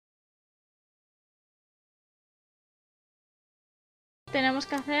tenemos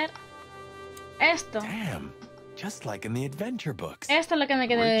que hacer esto. Damn, just like in the adventure books. Esto es lo que me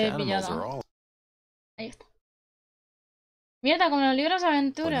quedé Rich animals are pillado. all Ahí está. Mierda, como los libros de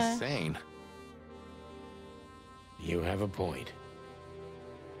aventuras. insane. You have a point.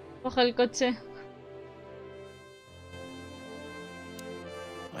 Coge el coche.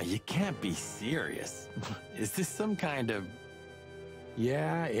 You can't be serious. Is this some kind of...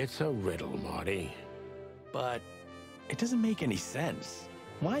 Yeah, it's a riddle, Marty. But it doesn't make any sense.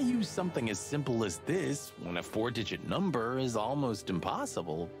 Why use something as simple as this when a 4-digit number is almost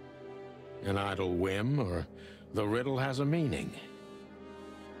impossible? An idle whim, or the riddle has a meaning.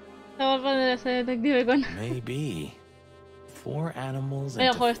 No voy a poder ser detective con... Maybe. 4 animals Oye,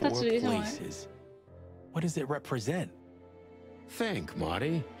 into joder, está 4 chulísimo, places. What does it represent? Think,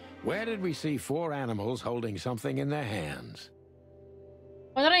 Marty. Where did we see 4 animals holding something in their hands?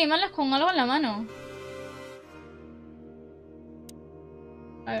 4 animales con algo en la mano.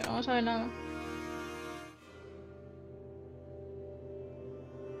 A ver, vamos a ver nada.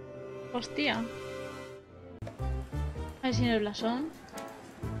 Hostia. A ver si en el blasón.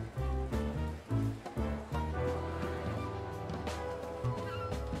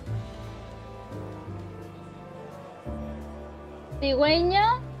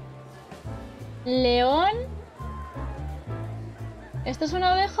 Cigüeña. León. ¿Esto es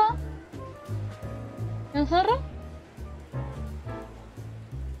una oveja? ¿Un zorro?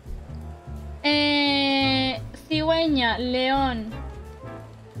 Cigüeña, león,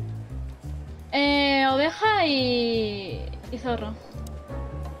 oveja y zorro.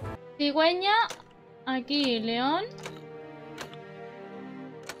 Cigüeña, aquí león,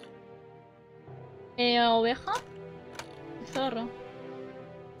 oveja y zorro.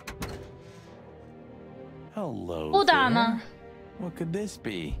 Hello Puta there. ama. What could this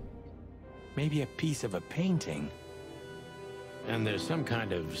be? Maybe a piece of a painting. And there's some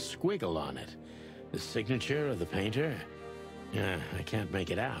kind of squiggle on it. The signature of the painter? Yeah, I can't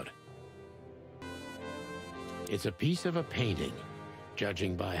make it out. It's a piece of a painting.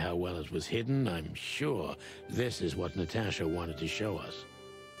 Judging by how well it was hidden, I'm sure this is what Natasha wanted to show us.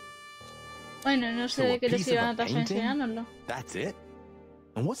 Bueno, no sé So de a qué te piece sirva of a Natasha painting? enseñárnoslo. That's it?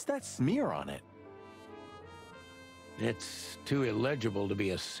 And what's that smear on it? It's too illegible to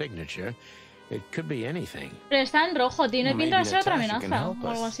be a signature. It could be anything. Pero está en rojo, tiene Maybe pinta de ser otra Natasha can amenaza help o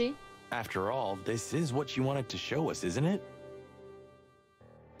algo us. así. After all, this is what you wanted to show us, isn't it?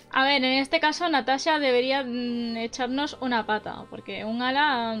 A ver, en este caso Natasha debería echarnos una pata, porque un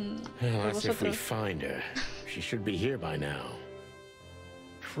ala Well, por that's if we vosotros. find her. She should be here by now.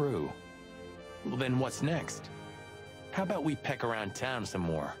 True. Well, then what's next? How about we peck around town some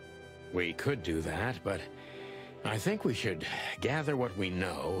more? We could do that, but I think we should gather what we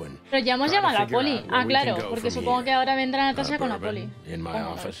know and Pero ya hemos try to llamado a la figure poli. out where Ah, we can claro, go porque from supongo here. que ahora vendrá Natasha con la poli. Bourbon in my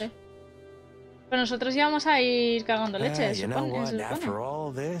Supongo, office. parece. Pero nosotros ya vamos a ir cagando leche, You know supone, what? se supone. After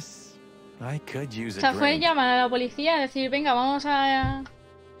all this, I could use O a sea, fue drink. llamar a la policía y decir, venga, vamos a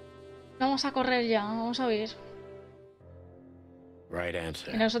correr ya, vamos a huir. Right Y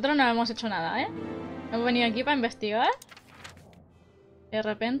answer. nosotros no hemos hecho nada, ¿eh? Hemos venido aquí para investigar. De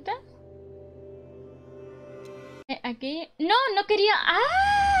repente. Aquí. ¡No! ¡No quería!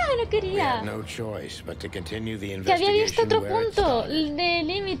 ¡Ah! ¡No We quería! had no choice but to continue the Que había visto investigation otro where it punto started, de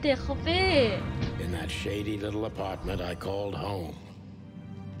límite, jope. in that shady little apartment I called home.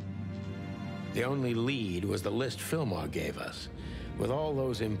 The only lead was the list Fillmore gave us, with all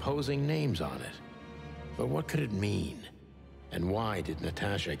those imposing names on it. But what could it mean? And why did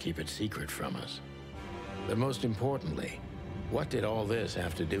Natasha keep it secret from us? But most importantly, what did all this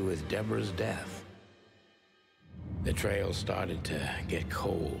have to do with Deborah's death? The trail started to get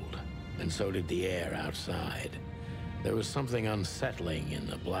cold, and so did the air outside. There was something unsettling in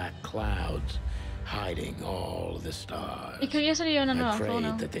the black clouds, hiding all the stars. Y que había salido una I nueva prayed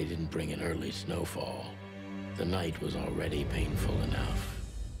zona. that they didn't bring an early snowfall. The night was already painful enough.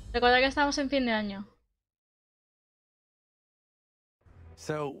 Recuerda que estamos en fin de año.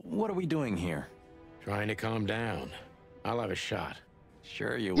 So, what are we doing here? Trying to calm down. I'll have a shot.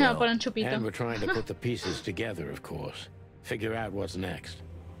 Sure you No, will. por un chupito. And we're trying to put the pieces together, of course. Figure out what's next.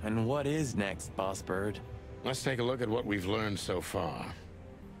 And what is next, Boss Bird? Let's take a look at what we've learned so far.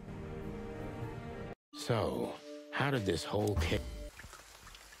 So, how did this whole case...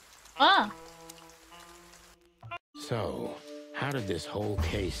 ¡Ah! So, how did this whole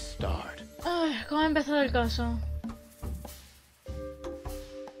case start? Ay, ¿cómo ha empezado el caso?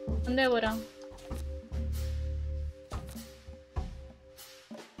 Con Débora.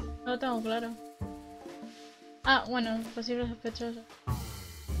 No lo tengo claro. Ah, bueno, posibles sospechosos.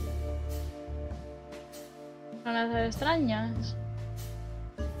 Amenazas extrañas.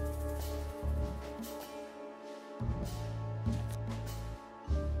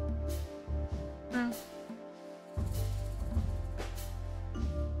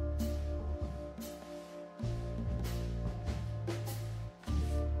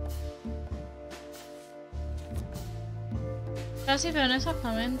 Casi, pero no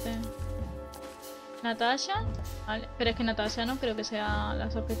exactamente. Natasha. Vale, pero es que Natasha no creo que sea la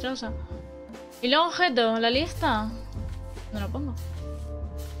sospechosa. Y luego objeto, la lista. No lo pongo.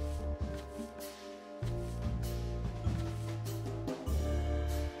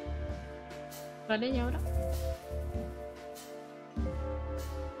 Vale, ¿y ahora?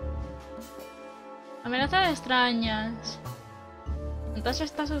 Amenazas extrañas. Natasha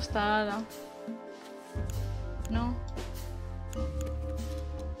está asustada. No.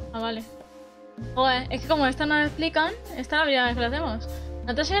 Ah, vale. Joder, es que como esta no lo explican, esta es la primera vez que lo hacemos.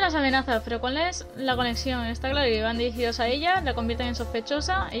 Natasha y las amenazas, pero ¿cuál es la conexión? Está claro que iban dirigidos a ella, la convierten en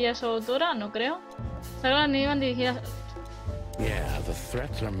sospechosa, ella es su autora, no creo. Está claro que no iban dirigidas... Yeah, the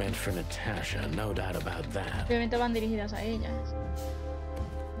threats are meant for Natasha, no doubt about that. Obviamente van dirigidas a ellas.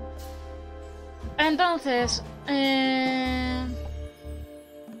 Entonces...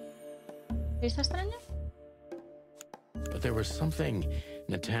 ¿Lista extraña? But there was something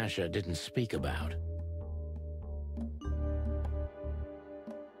Natasha didn't speak about.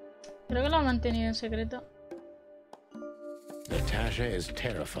 Creo que lo ha mantenido en secreto. Natasha is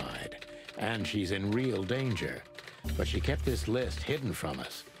terrified, and she's in real danger. But she kept this list hidden from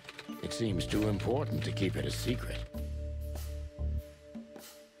us. It seems too important to keep it a secret.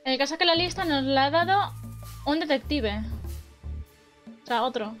 El caso es que la lista nos la ha dado un detective. O sea,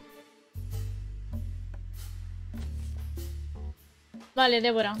 otro. Vale,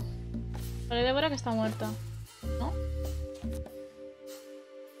 Débora. Vale, Débora que está muerta. ¿No?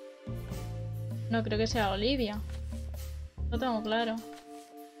 No creo que sea Olivia. No tengo claro.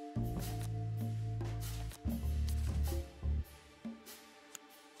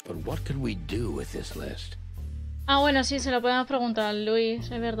 But what could we do with this list? Ah, bueno, sí, se lo podemos preguntar a Luis,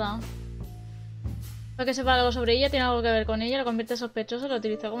 es verdad. Para que sepa algo sobre ella, tiene algo que ver con ella, lo convierte en sospechoso, lo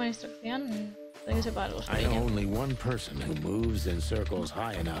utiliza como distracción. Para que sepa algo sobre I know ella. only one person who moves in circles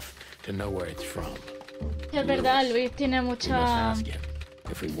high enough to know where it's from. Sí, es verdad, Luis tiene We must mucha ask him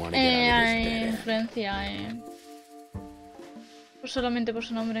if we want to get out of this dead end. influencia, solamente por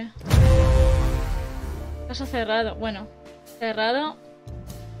su nombre. Caso cerrado, bueno, cerrado.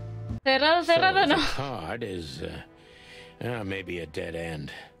 Cerrado, cerrado, So no. the card is maybe a dead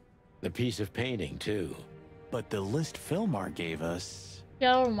end. The piece of painting too. But the list Filmar gave us...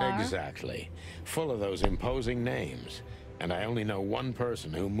 Yalmar. Exactly. Full of those imposing names. And I only know one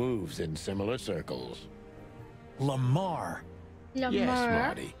person who moves in similar circles. Lamar! Yes, Yalmar.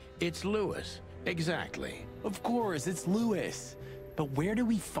 Marty. It's Lewis. Exactly. Of course, it's Lewis. But where do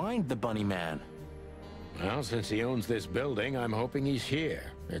we find the bunny man? Well, since he owns this building, I'm hoping he's here.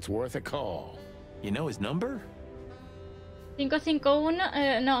 It's worth a call. You know his number? 551,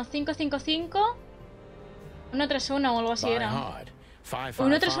 no, 555 131 o algo así By era. heart.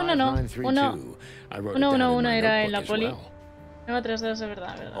 131 no. 555-932. I wrote it down in 111 my era en la notebook as poli. well. 932 es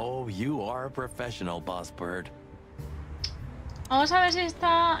verdad, es verdad. Oh, you are a professional, Boss Bird. Vamos a ver si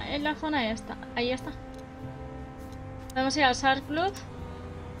está en la zona esta. Ahí está. Vamos a ir al Shark Club.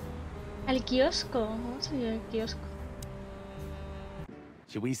 Al kiosco. Vamos a ir al kiosco.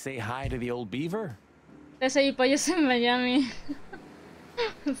 Should we say hi to the old beaver? Ese y pollos en Miami.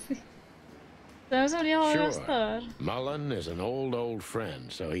 Sí. Tenemos un lío Sure. gastar. Mullen is an old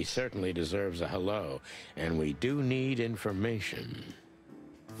friend, so he certainly deserves a hello. And we do need information.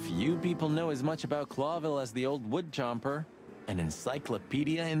 Few people know as much about Clawville as the old wood chomper. An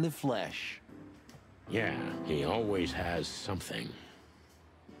encyclopedia in the flesh. Yeah, he always has something.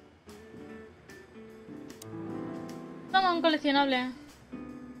 Toma un coleccionable.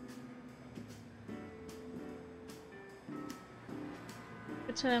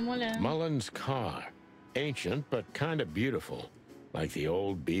 Coche de mole. Mullen's car. Ancient, but kind of beautiful. Like the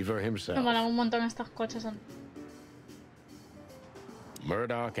old beaver Me himself. molan un montón estos coches.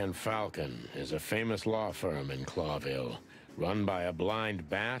 Murdoch and Falcon is a famous law firm in Clawville, run by a blind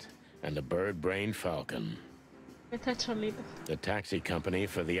bat and a bird-brained falcon. Está cholito. The taxi company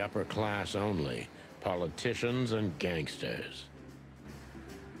for the upper class only, politicians and gangsters.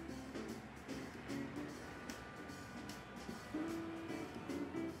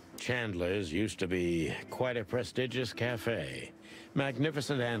 Chandler's used to be quite a prestigious cafe.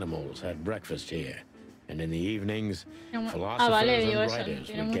 Magnificent animals had breakfast here. And in the evenings, philosophers vale, digo and eso. writers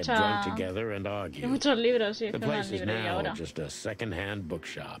Tiene would get mucha- drunk together and Hay argue. muchos libros, sí, es The que una place is librería now ahora. just a second-hand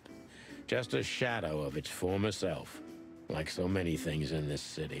bookshop. Just a shadow of its former self. Like so many things in this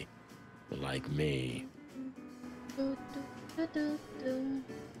city. Like me.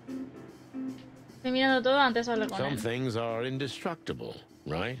 Estoy mirando todo antes de hablar con Some él. things are indestructible,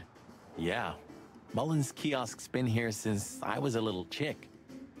 right? Yeah. Mullen's kiosk's been here since I was a little chick.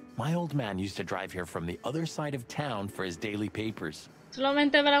 My old man used to drive here from the other side of town for his daily papers.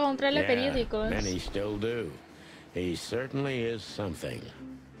 Solamente para comprarle Yeah, periódicos. many still do. He certainly is something.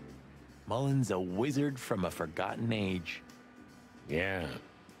 Mullen's a wizard from a forgotten age. Yeah,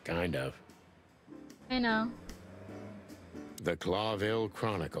 kind of. I know. The Clawville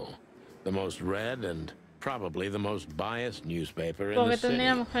Chronicle, the most read and probably the most biased newspaper in Porque the city.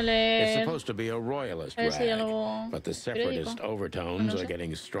 tendríamos que It's leer. supposed to be a royalist A ver si hay rag, algo but the separatist periódico. overtones No sé. are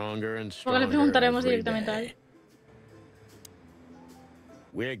getting stronger and Porque le stronger preguntaremos every directamente a él. day.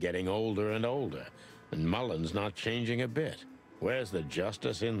 We're getting older and older, and Mullen's not changing a bit. Where's the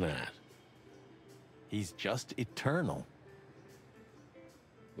justice in that? He's just eternal.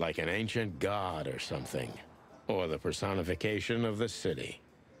 Like an ancient god or something. Or the personification of the city.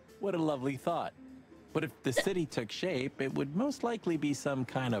 What a lovely thought. But if the city took shape, it would most likely be some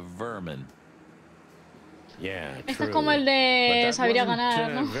kind of vermin. Yeah, Esto true. es como el de But that Sabería wasn't,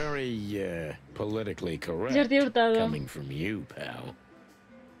 ganar, ¿no? very politically correct Jordi Hurtado. coming from you, pal.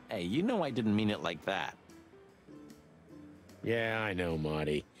 Hey, you know I didn't mean it like that. Yeah, I know,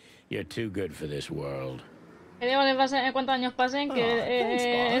 Marty. You're too good for this world. Que digo, le pase, cuántos años pasen, que thanks,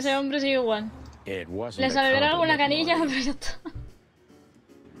 boss. ese hombre sigue igual. It wasn't Le a saldrá alguna compliment, canilla, Marty. pero ya está.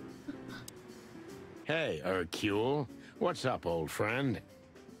 Hey, Hercule. What's up, old friend?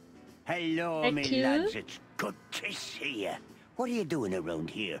 Hello, me Cute. lads. It's good to see you. What are you doing around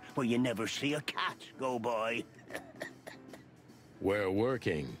here where you never see a cat go by? We're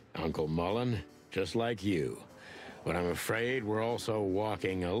working, Uncle Mullen, just like you. But I'm afraid we're also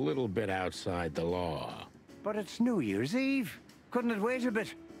walking a little bit outside the law. But it's New Year's Eve. Couldn't it wait a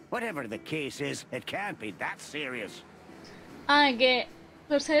bit? Whatever the case is, it can't be that serious. Ah, que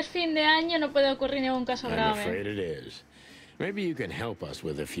por ser fin de año no puede ocurrir ningún caso I'm grave. afraid it is. Maybe you can help us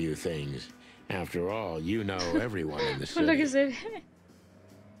with a few things. After all, you know everyone in the Por lo que city. se ve.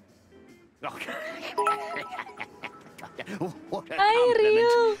 What a Ay, compliment.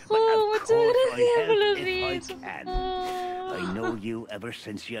 Río, But oh, of muchas course gracias I'll por los help if I ríos. can. Oh. I know you ever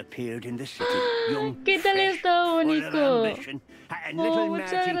since you appeared in the city. Young, ¿Qué tal fresh, está, full of bonito? ambition. And Oh, little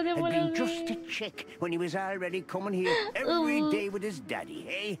muchas Marty gracias had por been los just a ríos. chick when he was already coming here every Oh. day with his daddy,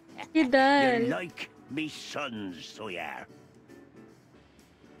 eh? ¿Qué tal? You're like me sons, so you are.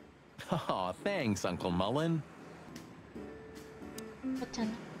 Oh, thanks, Uncle Mullen.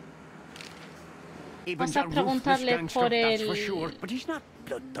 Escuchando. Ibn's Vas a a ruthless preguntarle gangster, por that's el- for sure. But he's not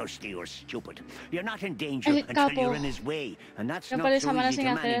bloodthirsty or stupid. You're not in danger El until capo. you're in his way, and that's Me not parece so semana easy sin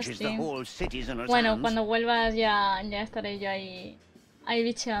to hacer manage as the stream. whole city's in his Bueno, hands. cuando vuelvas ya estaré yo ahí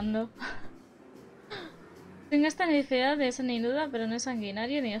bicheando. Tengo esta necesidad de ser ni duda, pero no es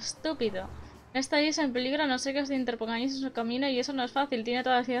sanguinario ni estúpido. No estáis en peligro a no ser que os interpongáis en su camino y eso no es fácil, tiene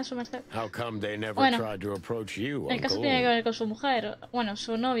toda la ciudad a su merced. How come they never Bueno, tried to approach you, El caso Uncle? tiene que ver con su mujer, bueno,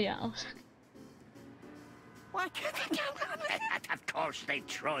 su novia. O sea, What? Of course they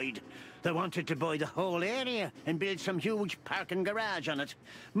tried. They wanted to buy the whole area and build some huge parking garage on it.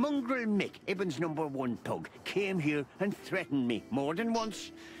 Mongrel Mick, Ibn's #1 pug, came here and threatened me more than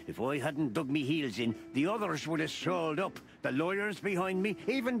once. If I hadn't dug me heels in, the others would have sold up. The lawyers behind me,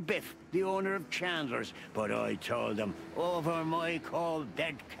 even Biff, the owner of Chandler's. But I told them, over my cold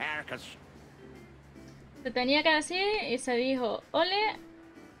dead carcass. se tenía que decir y se dijo, ole,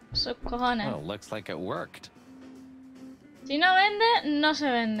 sus cojones. Well, looks like it worked. Si no vende, no se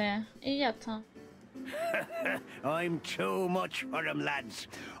vende. Y ya está. I'm too much for them, lads.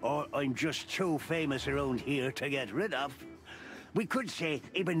 Or I'm just too famous around here to get rid of. We could say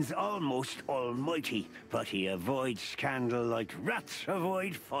Ibn's almost almighty, but he avoids scandal like rats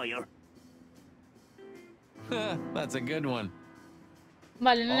avoid fire. That's a good one.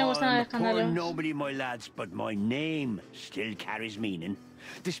 Vale, no le gusta nada de I'm a poor escándalos. nobody, my lads, but my name still carries meaning.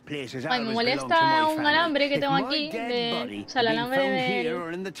 This place has Ay, me always belonged to molesta my un family. alambre que If tengo my aquí dead de- body o sea, el had been alambre found del- here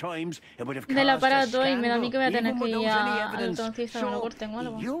or in the Times, it would have del caused a aparato y me da a mí scandal, que voy a tener even que ir without any al evidence. ortodoncista que me lo So, corten o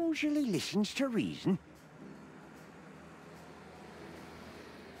algo. he usually listens to reason.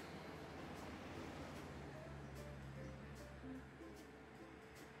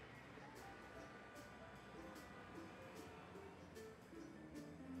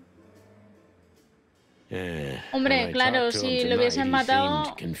 When Hombre, I claro, talked to si him lo hubiesen tonight, he matado,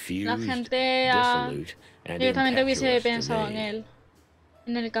 seemed confused, la gente dissolute, and directamente hubiese impetuous to pensado en me. él.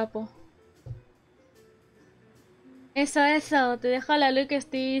 En el capo. Eso, te dejo la luz que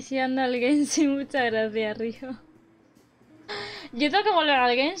estoy diciendo al Genshin. Muchas gracias, Río. Yo tengo que volver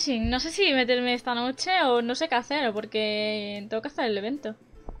al Genshin. No sé si meterme esta noche o no sé qué hacer, porque tengo que hacer el evento.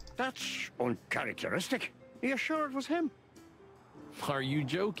 That's uncharacteristic. Are you sure it was him? Are you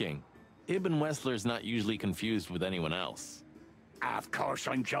joking? Ibn Wessler's not usually confused with anyone else. Of course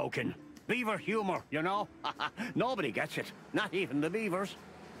I'm joking. Beaver humor, you know? Nobody gets it. Not even the beavers.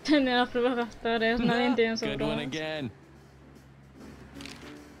 Tiene los propios castores, nadie entiende sus Good one bromas. again.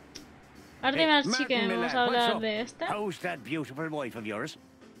 Ahora Hey, más Martin chicken, vamos Millet, a what's hablar up? de este. How's that beautiful wife of yours?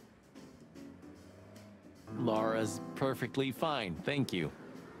 Laura's perfectly fine, thank you.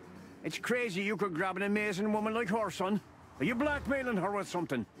 It's crazy you could grab an amazing woman like her, son. Are you blackmailing her with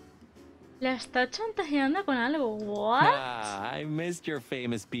something? La está chantajeando con algo. What? Ah, I missed your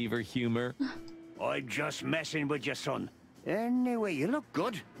famous beaver humor. I'm just messing with you, son. Anyway, you look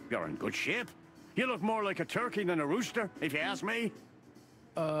good. You're in good shape. You look more like a turkey than a rooster, if you ask me.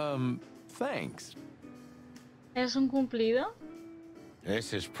 Thanks. ¿Es un cumplido?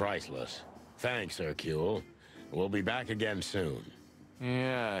 This is priceless. Thanks, Hercule. We'll be back again soon.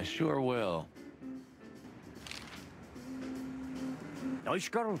 Yeah, sure will. Nice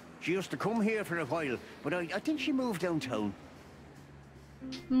girl. She used to come here for a while, but I think she moved downtown.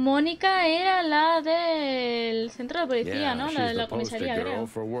 Mónica era la del centro de policía, Yeah, ¿no? La she's de the la poster comisaría, girl creo.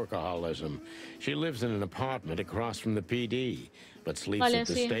 for workaholism. She lives in an apartment across from the PD, but sleeps Vale, at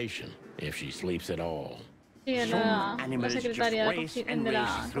the sí. station, if she sleeps at all. Sí, es Some la animals just secretaria de race la, and de la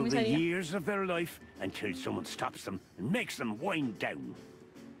race through the comisaría. years of their life until someone stops them and makes them wind down.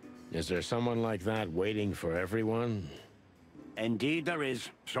 Is there someone like that waiting for everyone? Indeed there is,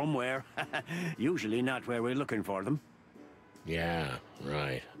 somewhere. Usually not where we're looking for them. Yeah,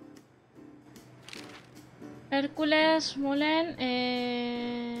 right. Hércules, Mullen,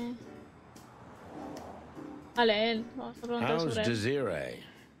 Vale, él. Vamos a preguntar How's sobre él. Desiree?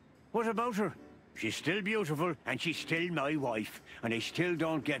 What about her? She's still beautiful, and she's still my wife, and I still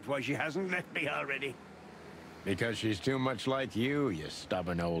don't get why she hasn't left me already. Because she's too much like you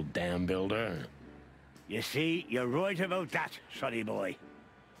stubborn old dam builder. You see, you're right about that, sonny boy.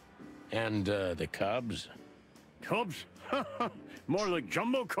 And, the cubs? Cubs? More like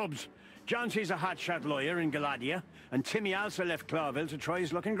jumbo cubs. Johnson's a hotshot lawyer in Galadia, and Timmy also left Clawville to try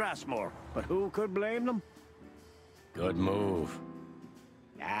his luck in Grassmore. But who could blame them? Good move.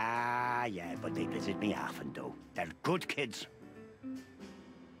 Ah, yeah, but they visit me often, though. They're good kids.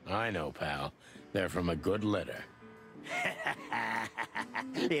 I know, pal. They're from a good litter.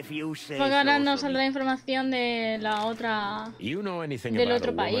 If you say Porque ahora so, nos sonny. saldrá información de la otra... You know anything del about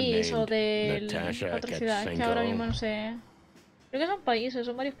otro a woman país o named de Natasha la otra ciudad. Es que ahora mismo no Katsenko? sé... Creo que son países,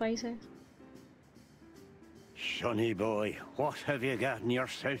 son varios países. Sonny boy, what have you gotten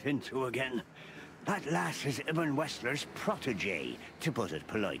yourself into again? That lass is Ibn Wessler's protege, to put it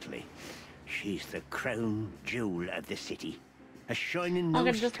politely. She's the crown jewel of the city. A shining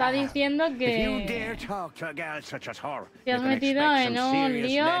Aunque nose te to está have. diciendo If you dare que... talk to a gal such as her, Te you has can metido expect en some un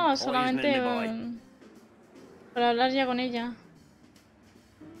serious lío lead solamente poisoning, me boy. por hablar ya con ella.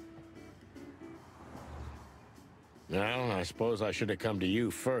 Well, I suppose I should have come to you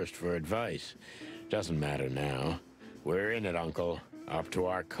first for advice. Doesn't matter now. We're in it, Uncle. Up to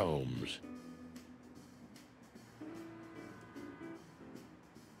our combs.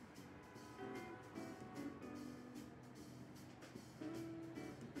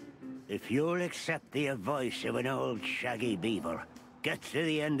 If you'll accept the advice of an old shaggy beaver, get to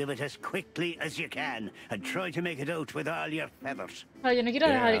the end of it as quickly as you can, and try to make it out with all your feathers. Pero yo no quiero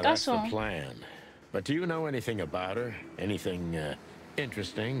dejar Yeah, el that's the caso. plan. But do you know anything about her? Anything,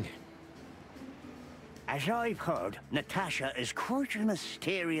 interesting? As I've heard, Natasha is quite a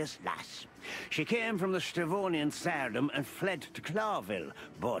mysterious lass. She came from the Stravonian Tsardom and fled to Clawville,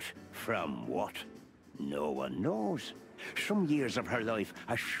 but from what? No one knows. Some years of her life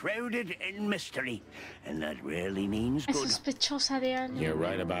are shrouded in mystery, and that rarely means Es good. sospechosa de algo. You're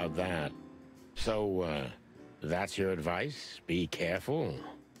right about that. So, that's your advice? Be careful?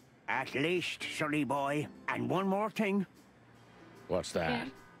 At least, sonny boy. And one more thing. What's that?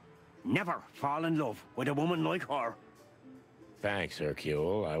 ¿Qué? Never fall in love with a woman like her. Thanks,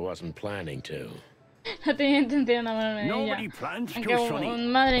 Hercule. I wasn't planning to. No tenía intención de amarme de Nobody ella. plans Aunque, to, sonny.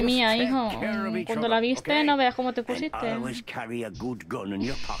 madre Just mía, take hijo. care of each Cuando other, la viste, okay? no veas cómo te And pusiste. always carry a good gun in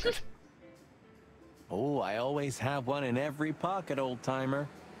your pocket. Oh, I always have one in every pocket, old timer.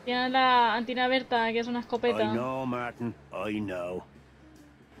 Tiene la antina abierta, que es una I escopeta. know, Martin. I know.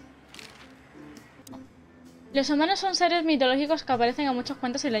 Los humanos son seres mitológicos que aparecen en muchos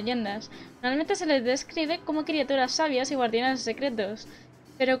cuentos y leyendas. Normalmente se les describe como criaturas sabias y guardianas de secretos,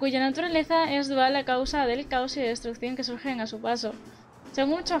 pero cuya naturaleza es dual a causa del caos y destrucción que surgen a su paso.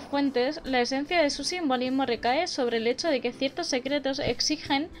 Según muchas fuentes, la esencia de su simbolismo recae sobre el hecho de que ciertos secretos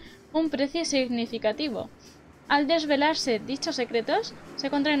exigen un precio significativo. Al desvelarse dichos secretos, se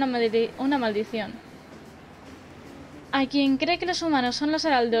contrae una maldición. A quien cree que los humanos son los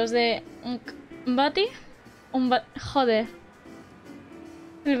heraldos de Bati, joder.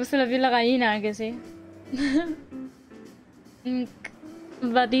 Le puse la piel a la gallina, que sí.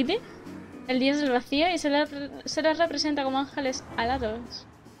 Batiti. El dios del vacío y se les representa como ángeles alados.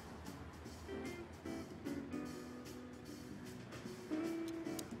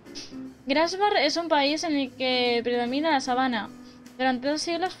 Grasbar es un país en el que predomina la sabana. Durante 2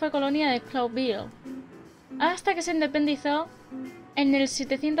 siglos fue colonia de Cloudville. Hasta que se independizó en el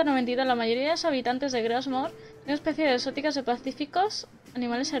 792. La mayoría de los habitantes de Grasmore son una especie de exóticas de pacíficos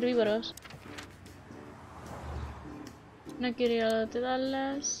animales herbívoros. No quiero ir a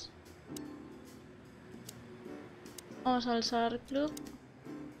darles. Vamos al SAR Club.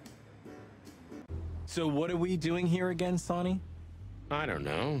 So what are we doing here again, Sonny? I don't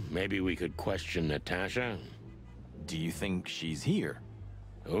know. Maybe we could question Natasha. Do you think she's here?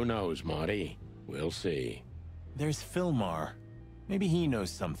 Who knows, Marty? We'll see. There's Fillmar. Maybe he knows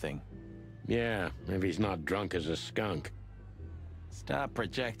something. Yeah, maybe he's not drunk as a skunk. Stop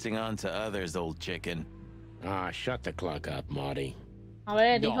projecting onto others, old chicken. Ah, shut the clock up, Marty. A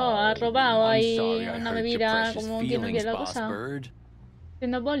ver, dijo, ha robado I'm ahí sorry I una hurt your bebida precious como quien no feelings, quiere la boss cosa. bird.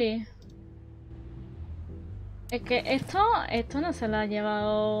 Siendo poli. Es que esto no se lo ha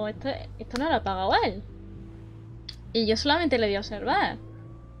llevado. Esto no lo ha pagado él. Y yo solamente le di a observar.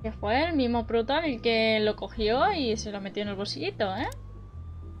 Que fue el mismo prota el que lo cogió y se lo metió en el bolsillito, ¿eh?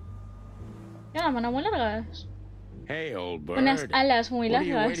 Ya las manos muy largas. Hey, old bird. Unas alas muy What are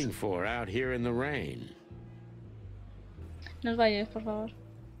you largas. waiting for out here in the rain? No os vayáis, por favor.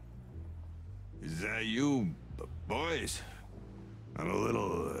 Is that you, boys? I'm a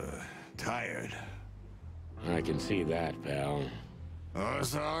little, tired. I can see that, pal. Oh,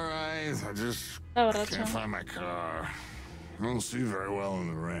 it's all right. I just Está borracho. can't find my car. I don't see very well in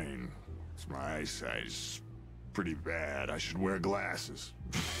the rain. My eyesight is pretty bad. I should wear glasses.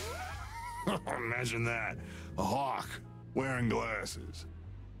 Imagine that. A hawk wearing glasses.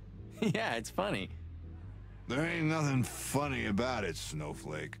 Yeah, it's funny. There ain't nothing funny about it,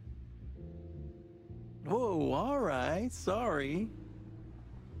 Snowflake. Whoa, all right. Sorry.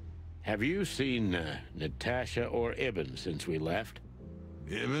 Have you seen Natasha or Ibn since we left?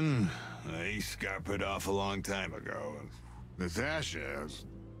 Ibn, he got put off a long time ago. Natasha,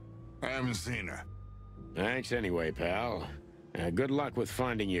 I haven't seen her. Thanks anyway, pal. Good luck with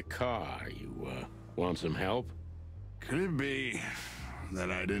finding your car. You want some help? Could it be that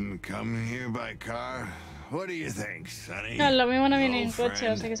I didn't come here by car? What do you think, Sonny? Claro, lo mismo no viene en Old coche,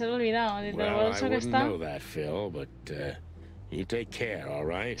 o friend? sea que se lo he olvidado. Desde lo Well, I bolso que wouldn't está. know that, Phil, but you take care, all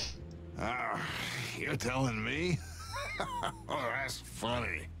right? Ah, you're telling me? Oh, that's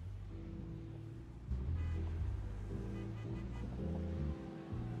funny.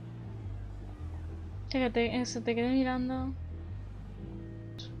 Fíjate, se te quede mirando.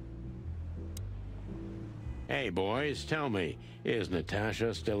 Hey, boys, tell me, is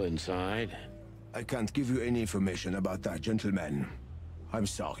Natasha still inside? I can't give you any information about that, gentleman. I'm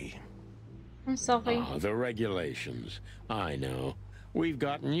sorry. I'm sorry. Ah, the regulations. I know. We've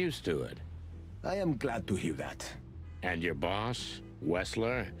gotten used to it. I am glad to hear that. And your boss,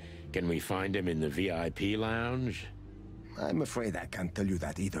 Wessler? Can we find him in the VIP lounge? I'm afraid I can't tell you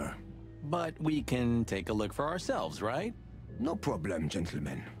that either. But we can take a look for ourselves, right? No problem,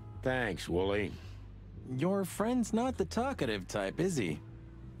 gentlemen. Thanks, Wooly. Your friend's not the talkative type, is he?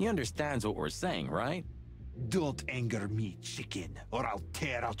 He understands what we're saying, right? Don't anger me, chicken, or I'll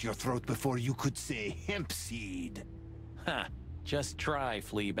tear out your throat before you could say hemp seed. Ha! Just try,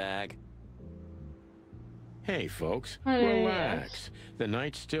 Fleabag. Hey, folks, Hey, relax. The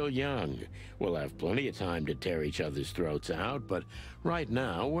night's still young. We'll have plenty of time to tear each other's throats out, but right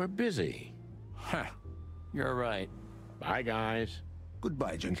now we're busy. Huh. You're right. Bye, guys.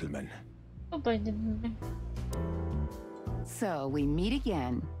 Goodbye, gentlemen. Oh, boy, didn't- So we meet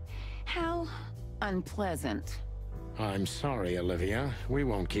again. How unpleasant. I'm sorry, Olivia. We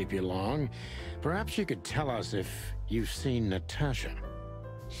won't keep you long. Perhaps you could tell us if you've seen Natasha.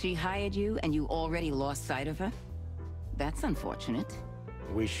 She hired you and you already lost sight of her? That's unfortunate.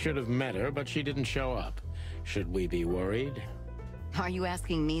 We should have met her, but she didn't show up. Should we be worried? Are you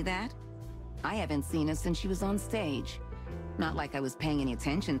asking me that? I haven't seen her since she was on stage. Not like I was paying any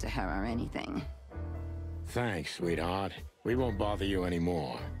attention to her or anything. Thanks, sweetheart. We won't bother you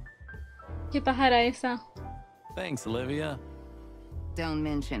anymore. ¿Qué pájara esa? Thanks, Olivia. Don't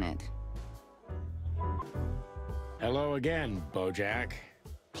mention it. Hello again, Bojack.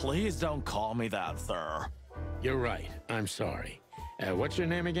 Please don't call me that, sir. You're right. I'm sorry. What's your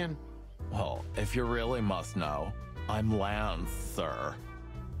name again? Well, if you really must know, I'm Lance, sir.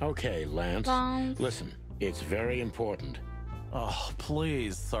 Okay, Lance. Lance. Listen, it's very important. Oh,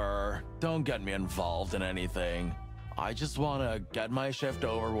 please, sir. Don't get me involved in anything. I just want to get my shift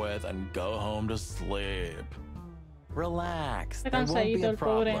over with and go home to sleep. Relax. There won't be a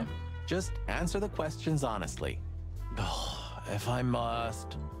problem. Just answer the questions honestly. If I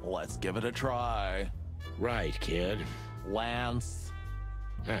must, let's give it a try. Right, kid. Lance.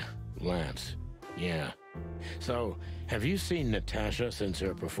 Lance. Yeah. So, have you seen Natasha since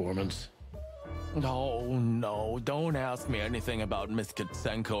her performance? Oh, no. Don't ask me anything about Miss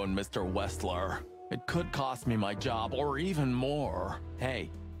Kitsenko and Mr. Westler. It could cost me my job, or even more.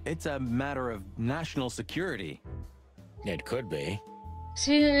 Hey, it's a matter of national security. It could be.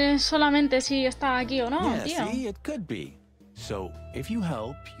 Sí, solamente si está aquí o no, Yeah, tío. see, it could be. So, if you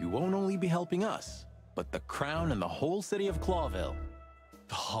help, you won't only be helping us, but the crown and the whole city of Clawville.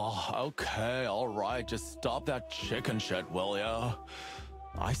 Oh, okay, all right. Just stop that chicken shit, will ya?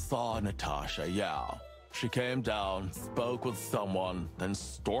 I saw Natasha, yeah. She came down, spoke with someone, then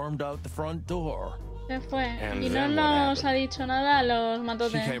stormed out the front door. Se fue. And Y no then what nos ha happened? dicho nada a los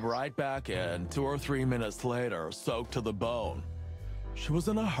She matotes. came right back in 2 or 3 minutes later, soaked to the bone. She was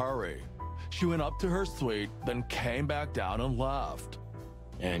in a hurry. She went up to her suite, then came back down and left.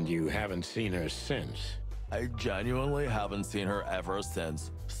 And you haven't seen her since? I genuinely haven't seen her ever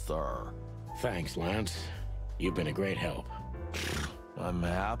since, sir. Thanks, Lance. You've been a great help. I'm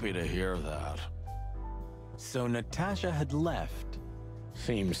happy to hear that. So Natasha had left.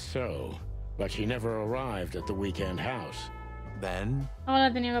 Seems so, but she never arrived at the weekend house. Then,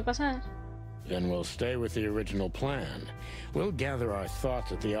 Ahora tenía que pasar. Then we'll stay with the original plan. We'll gather our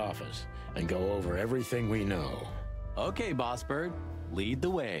thoughts at the office and go over everything we know. okay, Boss Bird, lead the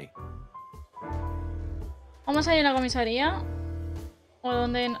way. Vamos a ir a la comisaría. O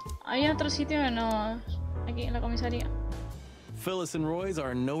donde... Hay otro sitio que no... Aquí, en la comisaría. Phyllis and Roy's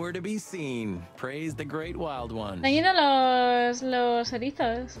are nowhere to be seen. Praise the great wild one. Se han ido los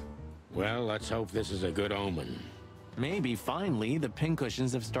erizos. Well, let's hope this is a good omen. Maybe finally the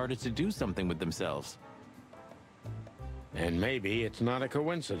pincushions have started to do something with themselves. And maybe it's not a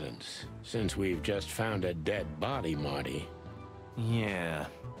coincidence, since we've just found a dead body, Marty. Yeah.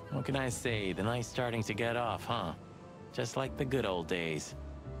 What can I say? The night's starting to get off, huh? Just like the good old days.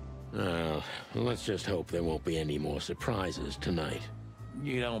 Well, let's just hope there won't be any more surprises tonight.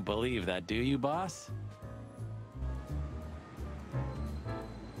 You don't believe that, do you, boss?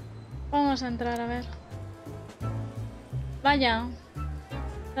 Vamos a entrar, a ver. Vaya.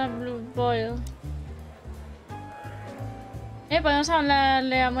 Está Blue Boil. Podemos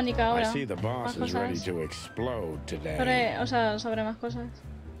hablarle a Mónica I ahora. see the boss Más is ready cosas. to explode today. Sobre más cosas.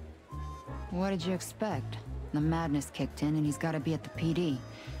 What did you expect? The madness kicked in and he's got to be at the PD.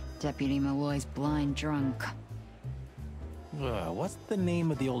 Deputy Malloy's blind drunk. What's the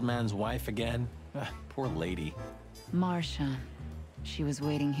name of the old man's wife again? Poor lady. Marcia. She was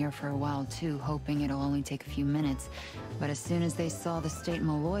waiting here for a while too, hoping it'll only take a few minutes. But as soon as they saw the state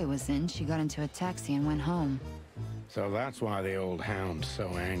Malloy was in, she got into a taxi and went home. So that's why the old hound's so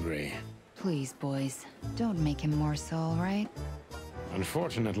angry. Please, boys, don't make him more so, all right?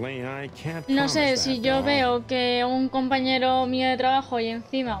 Unfortunately, I can't No sé, promise si that, yo though. veo que un compañero mío de trabajo y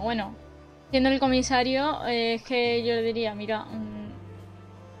encima, bueno, siendo el comisario, es que yo le diría, mira,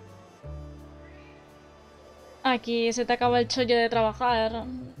 aquí se te acaba el chollo de trabajar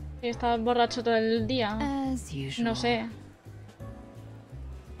y estás borracho todo el día. As usual. No sé.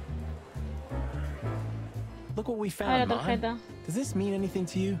 Look what we A found, la Mom. tarjeta. Does this mean anything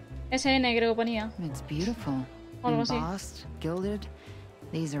to you? SN creo que ponía. It's beautiful. Algo así. Embossed, gilded.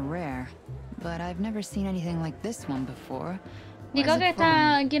 These are rare. But I've never seen anything like this one before. Digo Where's que it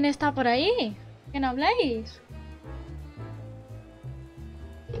from? ¿quién está por ahí? ¿Que no habláis?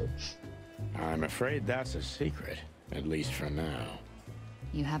 I'm afraid that's a secret, at least for now.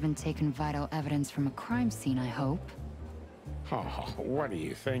 You haven't taken vital evidence from a crime scene, I hope. Oh, what are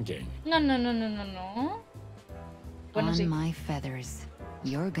you thinking? No. Bueno, On sí. my feathers.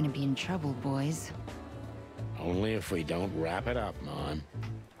 You're gonna be in trouble, boys. Only if we don't wrap it up, Mon.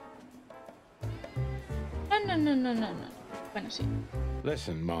 No. Bueno, sí.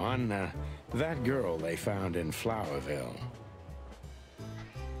 Listen, Mon, that girl they found in Flowerville.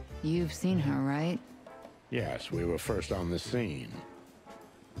 You've seen her, right? Yes, we were first on the scene.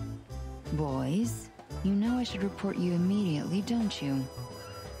 Boys, you know I should report you immediately, don't you?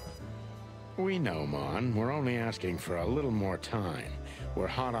 We know, Mon. We're only asking for a little more time. We're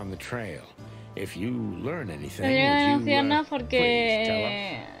hot on the trail. If you learn anything, Debería would you, denunciarnos please tell us?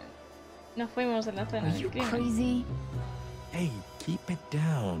 porque nos fuimos de la escena Are del you crimen. crazy? Hey, keep it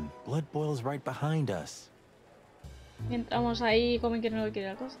down. Blood boils right behind us. Y entramos ahí como que no quiere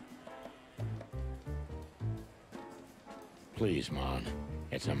la cosa. Please, Mon.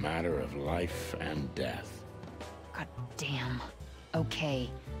 It's a matter of life and death. God damn. Okay,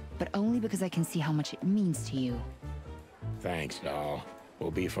 but only because I can see how much it means to you. Thanks, doll.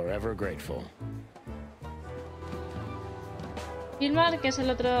 We'll be forever grateful. Filmar, que es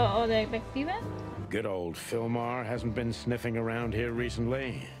el otro detective. Good old Filmar hasn't been sniffing around here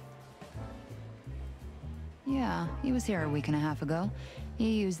recently. Yeah, he was here a week and a half ago.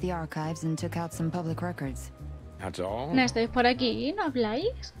 He used the archives and took out some public records. That's all? ¿No estáis por aquí? ¿No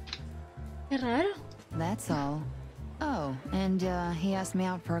habláis? Qué raro. That's all. Oh, and he asked me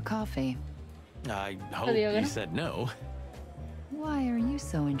out for a coffee. I hope you said no. Why are you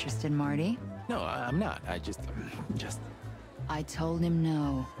so interested, Marty? No, I'm not. I just... I told him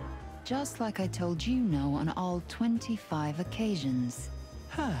no. Just like I told you no on all 25 occasions.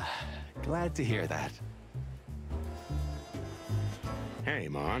 Glad to hear that. Hey,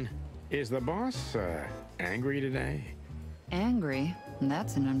 Mon. Is the boss, angry today? Angry?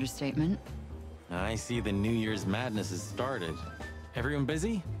 That's an understatement. I see the New Year's madness has started. Everyone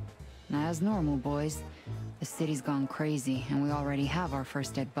busy? As normal, boys. The city's gone crazy, and we already have our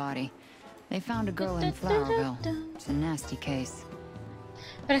first dead body. They found a girl in Flowerville. It's a nasty case.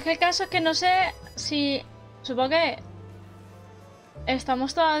 Pero es que el caso es que no sé si... Supongo que...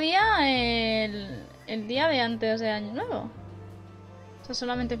 Estamos todavía el día de antes de Año Nuevo. O sea,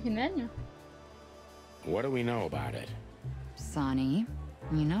 solamente en fin de año. What do we know about it? Sonny,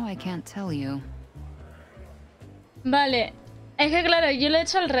 you know I can't tell you. Vale. Es que claro, yo lo he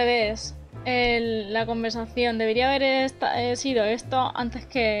hecho al revés. La conversación. Debería haber sido esto antes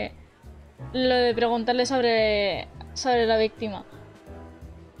que lo de preguntarle sobre la víctima.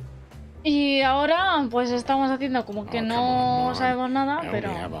 Y ahora pues estamos haciendo como que no sabemos nada, pero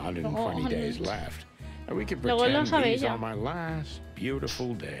luego lo sabe ella.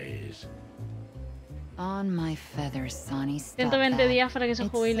 On my feathers, Sonny, stop 120 días para que se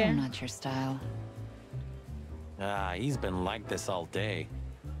It's jubile. so not your style. He's been like this all day.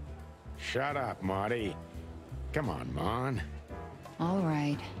 Shut up, Marty. Come on, Mon. All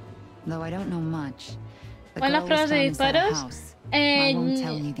right. Though I don't know much. The Con las girl was pruebas de found inside a disparos, house. I won't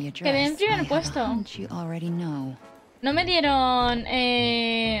tell you the quedé en address. primer I have a puesto. hunch you already know. No me dieron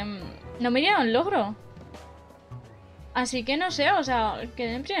logro. Así que no sé, o sea,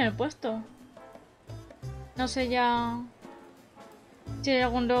 quedé en primer puesto. No sé ya si hay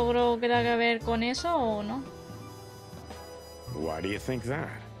algún logro que tenga que ver con eso o no. Why do you think that?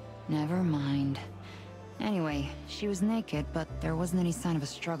 Never mind. Anyway, she was naked, but there wasn't any sign of a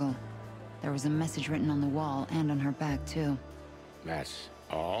struggle. There was a message written on the wall and on her back, too. That's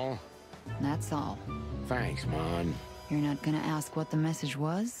all? That's all. Thanks, Mon. You're not gonna ask what the message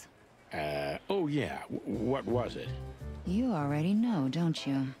was? Oh yeah, what was it? You already know, don't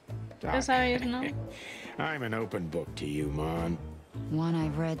you? Ya sabéis, ¿no? I'm an open book to you, Mon. One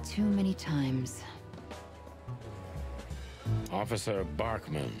I've read too many times. Officer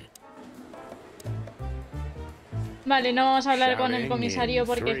Barkman. Vale, no vamos a hablar con el comisario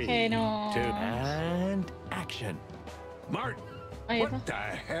porque es que no... And action. Martin, Ahí what está.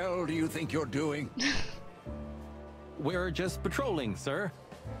 the hell do you think you're doing? We're just patrolling, sir.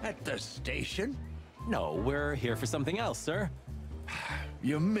 At the station? No, we're here for something else, sir.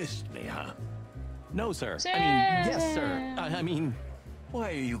 You missed me, huh? No, sir. Sí, I mean, yes, sí. sir. I mean...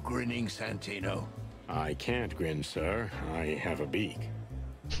 Why are you grinning, Santino? I can't grin, sir. I have a beak.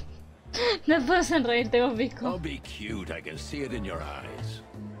 No puedo sonreír, tengo pico. Oh, be cute. I can see it in your eyes.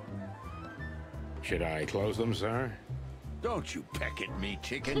 Should I close them, sir? Don't you peck at me,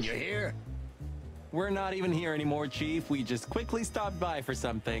 chicken, you hear? We're not even here anymore, Chief. We just quickly stopped by for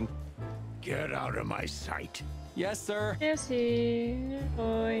something. Get out of my sight. Yes, sir. Que sí,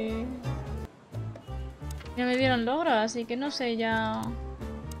 voy. Ya me dieron logro, así que no sé ya...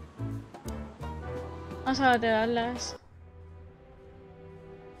 Vamos a batearlas.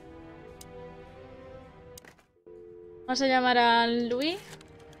 Vamos a llamar a Luis.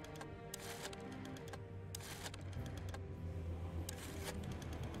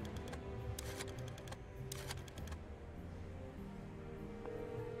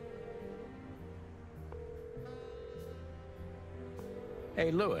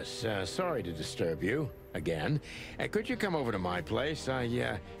 Hey, Lewis, sorry to disturb you again. Could you come over to my place? I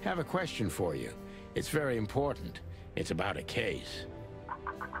have a question for you. It's very important. It's about a case.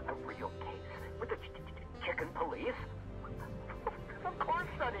 A real case? With the chicken police? Of course,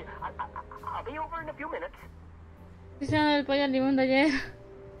 Sonny. I'll be over in a few minutes. Hicieron el pollo al limón de ayer.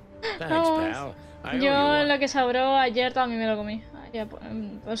 Thanks, Vamos. pal. I owe you Yo one. lo que sobró ayer también me lo comí. Ayer,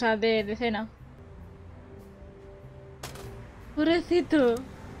 o sea, de cena. Pobrecito.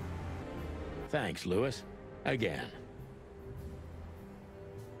 Thanks, Lewis. Again.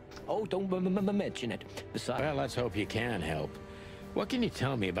 Oh, don't mention it. Besides... Well, let's hope you can help. What can you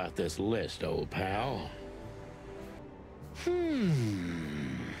tell me about this list, old pal? En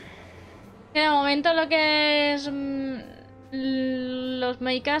el momento lo que es... los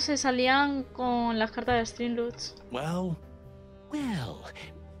makers se salían con las cartas de Streamloots. Well,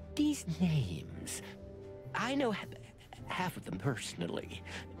 these names... I know half of them personally.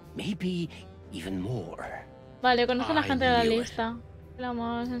 Maybe even more. Vale, conozco a la gente de la lista. Que lo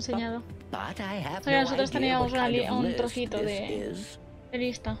hemos enseñado. But I have O sea, no nosotros idea teníamos what kind of un list trocito this de is.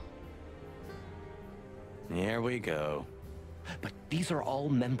 lista. Here we go. But these are all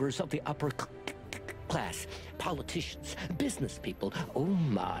members of the upper class, politicians, business people. Oh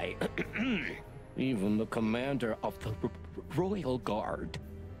my. Even the commander of the Royal Guard.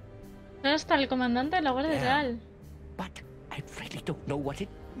 ¿Dónde está el comandante de la Guardia Real? But I really don't know what it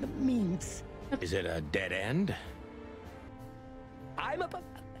means. Is it a dead end? I'm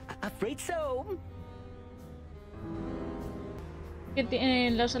afraid so. ¿Qué tiene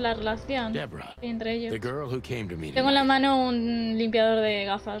la relación Deborah, entre ellos? the girl who came to me Tengo en la tonight. mano un limpiador de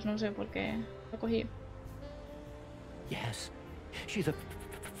gafas, no sé por qué lo cogí. Yes, she's a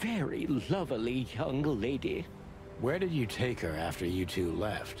very lovely young lady. Where did you take her after you two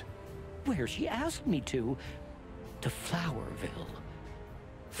left? Where she asked me to Flowerville.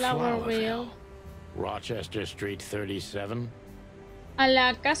 Flowerville. Rochester Street 37? A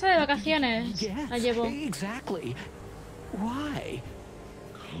la casa de vacaciones Yes, la llevó. exactly. Why?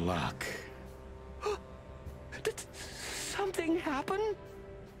 Luck. Did something happen?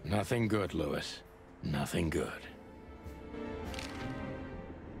 Nothing good, Lewis. Nothing good.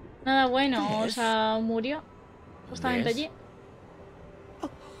 Nada bueno, o Yes. sea, murió justamente Yes. allí.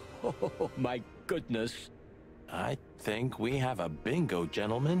 Oh my goodness. I think we have a bingo,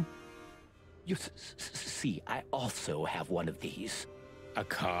 gentlemen. You see, I also have one of these. A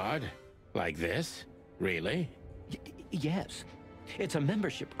card? Like this? Really? Yes. It's a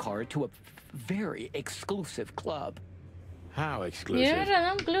membership card to a very exclusive club. How Y exclusive? era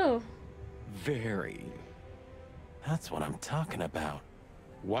de un club. Very. That's what I'm talking about.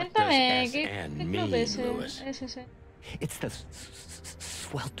 What does Cuéntame, ¿qué SN club mean, es Lewis? ese? It's the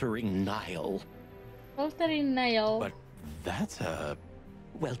sweltering Nile. Altering Nail. But that's a...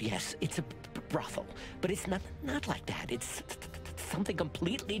 Well, yes, it's a brothel, but it's not like that. It's something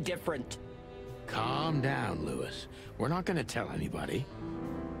completely different. Calm down, Lewis. We're not going to tell anybody.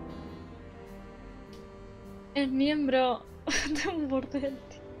 Es miembro de un burdel.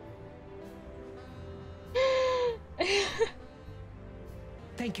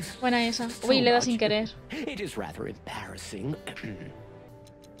 Thank you Buena esa. so Uy, le da much. sin querer. It is rather embarrassing.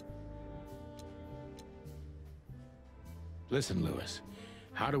 Listen, Lewis.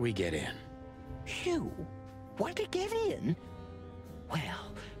 How do we get in? You want to get in?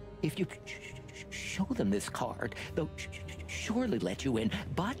 Well, if you show them this card, they'll surely let you in,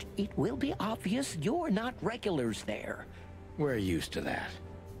 but it will be obvious you're not regulars there. We're used to that.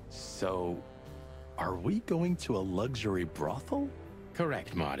 So, are we going to a luxury brothel?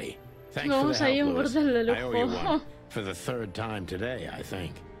 Correct, Marty. Thanks Vamos for the a ir a help, un Lewis. burdel de I owe you lujo. one. For the third time today, I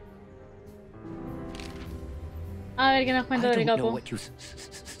think. A ver qué nos cuenta I del don't know capo. what you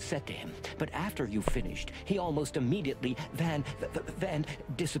said to him, but after you finished, he almost immediately van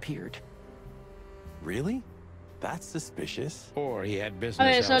disappeared. Really? That's suspicious. Or he had A business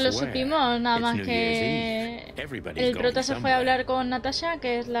ver, eso lo elsewhere. supimos, nada It's más New que Year's Eve. Everybody's el going prota se fue a somewhere. hablar con Natasha,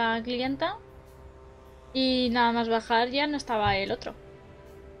 que es la clienta, y nada más bajar ya no estaba el otro.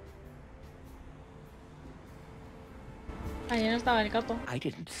 Ahí no estaba el capo. I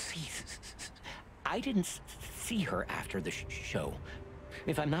didn't see her after the show.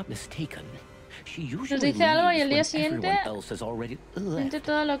 If I'm not mistaken, she usually Nos dice algo y el día leaves when siguiente everyone else has already siente left.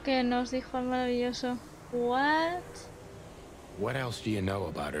 todo lo que nos dijo el maravilloso. What? What else do you know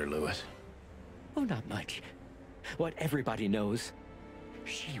about her, Lewis? Oh, not much. What everybody knows.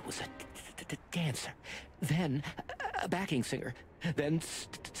 She was a dancer, then a backing singer, then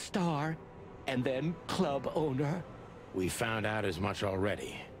star, and then club owner. We found out as much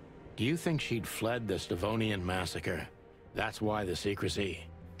already. Do you think she'd fled the Stavonian massacre? That's why the secrecy.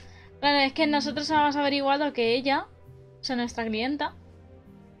 Claro, es que nosotros hemos averiguado que ella, o sea, nuestra clienta,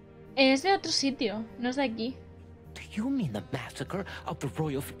 es de otro sitio, no es de aquí. Do you mean the massacre of the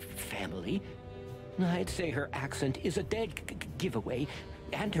royal family? I'd say her accent is a dead giveaway,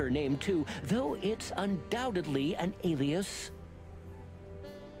 and her name too, though it's undoubtedly an alias.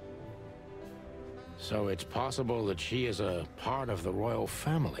 So it's possible that she is a part of the royal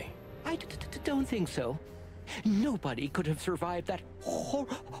family. I don't think so. Nobody could have survived that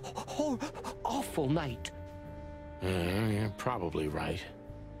awful night. You're probably right.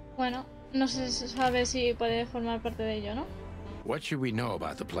 Bueno, no se sabe si puede formar parte de ello, ¿no? What should we know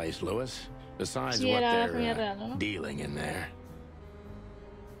about the place, Lewis? Besides Si what era la familia they're real, ¿no? dealing in there.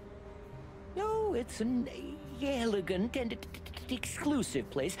 No, it's an elegant and exclusive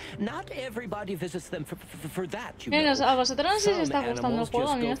place. Not everybody visits them for that, you know. A vosotros no sé si os está Some gustando el animals juego,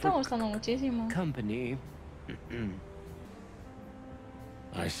 a just mí me go está for gustando muchísimo. company.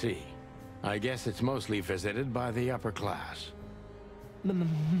 I see. I guess it's mostly visited by the upper class.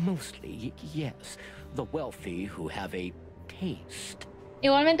 Mostly, yes. The wealthy who have a taste.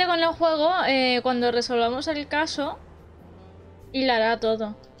 Igualmente con el juego, cuando resolvamos el caso, hilará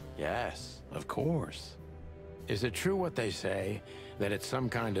todo. Yes, of course. Is it true what they say? That it's some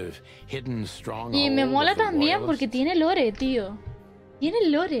kind of hidden stronghold Y me mola of the también royalists? porque tiene lore, tío.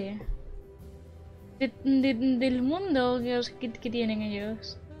 Tiene lore. Del mundo que tienen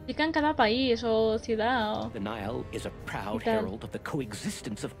ellos. Explican cada país o ciudad. The Nile is a proud Tal. herald of the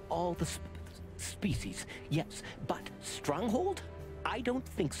coexistence of all the species. Yes, but stronghold? I don't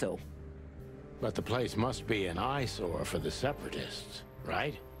think so. But the place must be an eyesore for the separatists,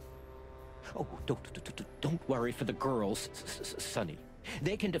 right? Oh, don't worry for the girls, Sonny.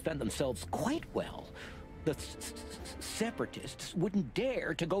 They can defend themselves quite well. The separatists wouldn't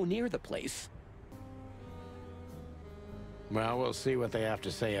dare to go near the place. Well, we'll see what they have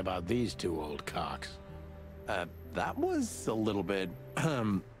to say about these two old cocks. That was a little bit,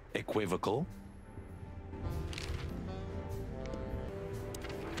 equivocal.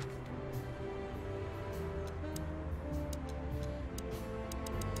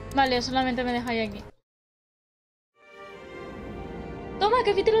 Vale, solamente me dejáis aquí. ¡Toma,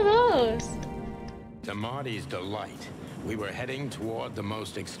 capítulo 2! To Marty's delight, we were heading toward the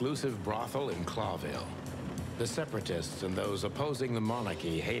most exclusive brothel in Clawville. The separatists and those opposing the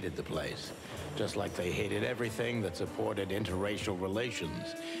monarchy hated the place, just like they hated everything that supported interracial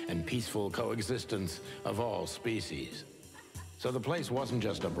relations and peaceful coexistence of all species. So the place wasn't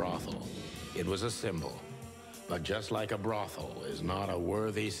just a brothel, it was a symbol. But just like a brothel is not a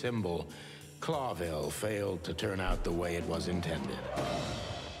worthy symbol, Clawville failed to turn out the way it was intended.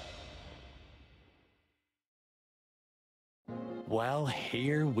 Well,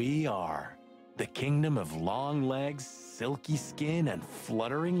 here we are. The kingdom of long legs, silky skin, and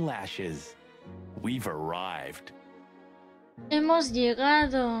fluttering lashes. We've arrived. Hemos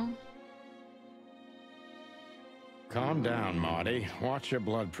llegado. Calm down, Marty. Watch your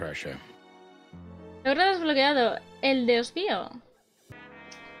blood pressure. Logro desbloqueado. El desvío.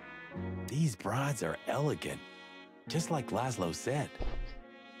 These brides are elegant, just like Laszlo said.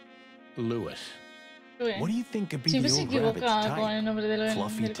 Lewis. What do you think could be Siempre the se old rabbit's equivoca con el type? nombre del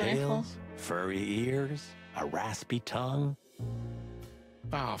Fluffy conejo. tails, furry ears, a raspy tongue.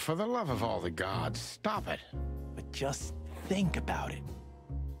 Oh, for the love of all the gods, stop it. But just think about it.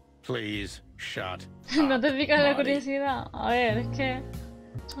 Please, shut No up, te pica la Marty. curiosidad. A ver, es que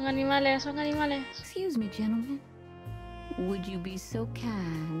son animales, son animales. Excuse me, gentlemen. Would you be so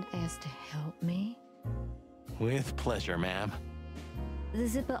kind as to help me? With pleasure, ma'am. The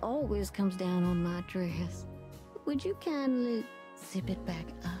zipper always comes down on my dress. Would you kindly zip it back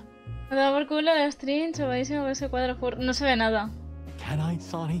up? Me da por culo el stream, chavadísimo ese cuadro fur. No se ve nada. Can I,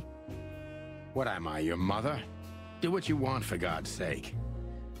 Sonny? What am I, your mother? Do what you want, for God's sake.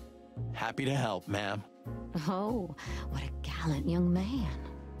 Happy to help, ma'am. Oh, what a gallant young man.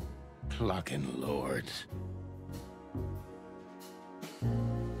 Clucking lords.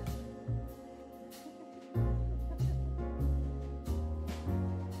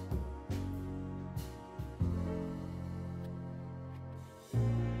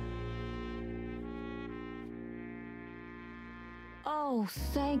 Oh,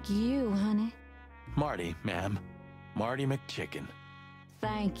 thank you, honey. Marty, ma'am. Marty McChicken.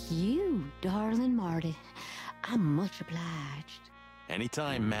 Thank you, darling Marty. I'm much obliged.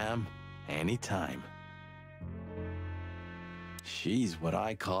 Anytime, ma'am. Anytime. She's what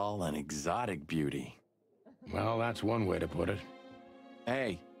I call an exotic beauty. Well, that's one way to put it.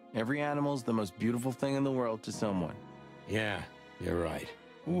 Hey, every animal's the most beautiful thing in the world to someone. Yeah, you're right.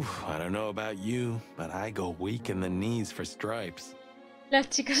 Oof, I don't know about you, but I go weak in the knees for stripes. Las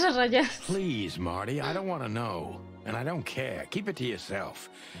chicas rayadas. Please, Marty, I don't want to know. And I don't care. Keep it to yourself.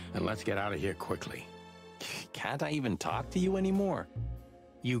 And let's get out of here quickly. Can't I even talk to you anymore?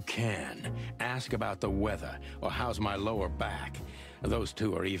 You can. Ask about the weather, or how's my lower back. Those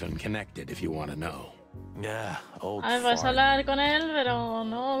two are even connected if you want to know. Yeah, old A ver, vas a fart. hablar con él, pero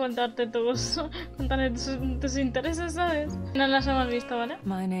no contarte contarle tus intereses, ¿sabes? No las hemos visto, ¿vale?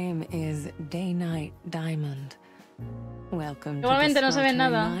 My name is Day-Night Diamond. Welcome Igualmente to no the se ve sweltering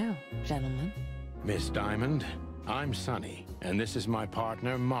nada. Nile, gentlemen. Miss Diamond, I'm Sonny. And this is my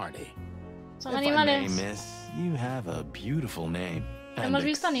partner, Marty. Son If I may, animales. miss, you have a beautiful name and Hemos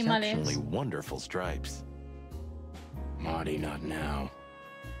visto animales. exceptionally wonderful stripes. Marty, not now.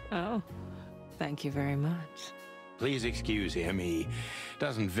 Oh, thank you very much. Please excuse him. He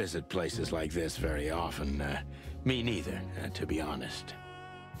doesn't visit places like this very often. Me neither, to be honest.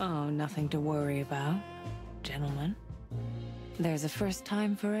 Oh, nothing to worry about, gentlemen. There's a first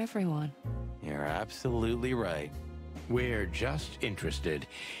time for everyone. You're absolutely right. We're just interested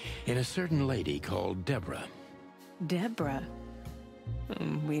in a certain lady called Deborah. Deborah.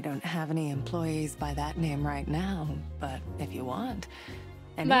 We don't have any employees by that name right now, but if you want,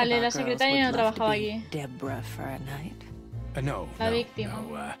 any Vale, of la our girls secretaria would no love to trabajaba be aquí. Deborah for a night. No, La no, víctima.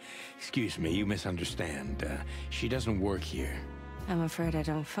 no. Excuse me, you misunderstand. She doesn't work here. I'm afraid I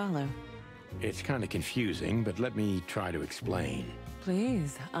don't follow. It's kind of confusing, but let me try to explain.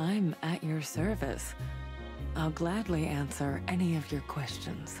 Please, I'm at your service. I'll gladly answer any of your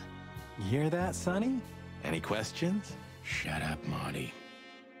questions. You hear that, Sonny? Any questions? Shut up, Marty.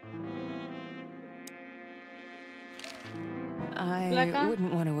 I Blanca?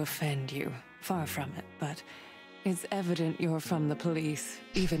 wouldn't want to offend you, far from it, but it's evident you're from the police,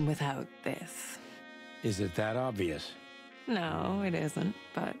 even without this. Is it that obvious? No, it isn't,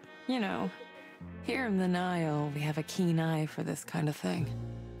 but, you know, here in the Nile, we have a keen eye for this kind of thing.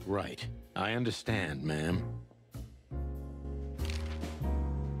 Right. I understand, ma'am.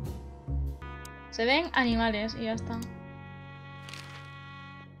 Se ven animales y ya está.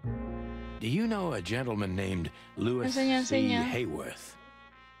 Do you know a gentleman named Louis Enseña, C. enseña. Hayworth?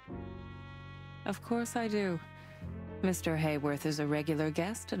 Of course I do. Mr. Hayworth is a regular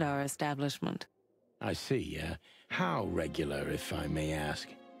guest at our establishment. I see. How regular, if I may ask?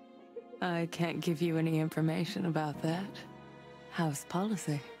 I can't give you any information about that. House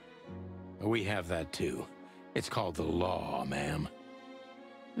policy. We have that too. It's called the law, ma'am.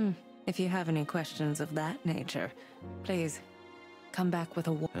 If you have any questions of that nature, please come back with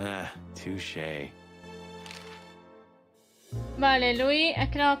a Touché. Vale, Luis, es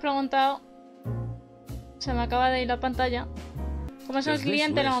que le hemos preguntado. Se me acaba de ir la pantalla. Como es el Does this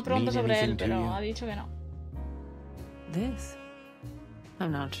cliente, le hemos list preguntado mean sobre él, anything to pero you? ha dicho que no. This?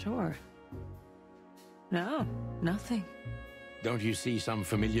 I'm not sure. No, nothing. Don't you see some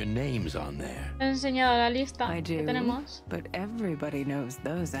familiar names on there? He enseñado la lista I que do, tenemos. but everybody knows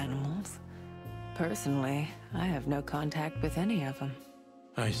those animals. Personally, I have no contact with any of them.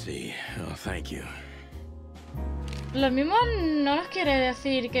 I see. Oh, thank you. Lo mismo no nos quiere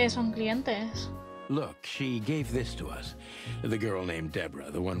decir que son clientes. Look, she gave this to us. The girl named Deborah,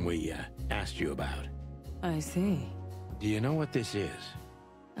 the one we asked you about. I see. Do you know what this is?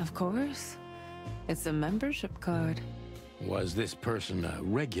 Of course. It's a membership card. Was this person a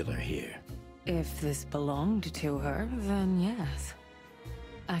regular here? If this belonged to her, then yes.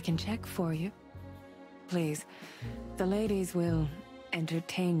 I can check for you. Please, the ladies will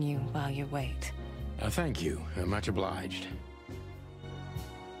entertain you while you wait. Thank you. Much obliged.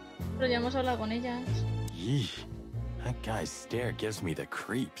 Pero ya hemos hablado con ellas. Yee. That guy's stare gives me the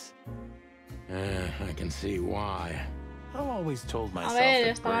creeps. I can see why. I've always told A myself ver,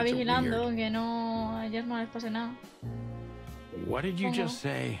 that estaba birds are vigilando weird. que no, a ellas no les pase nada. What did you Uh-huh. just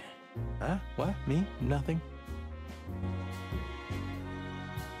say? Huh? What? Me? Nothing?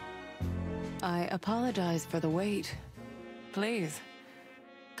 I apologize for the wait. Please,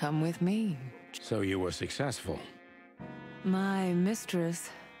 come with me. So you were successful. My mistress,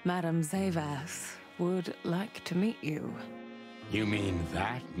 Madame Zavas, would like to meet you. You mean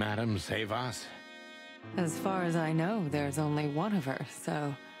that, Madame Savas? As far as I know, there's only one of her,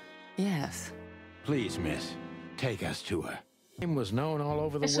 so yes. Please, miss, take us to her. Name was known all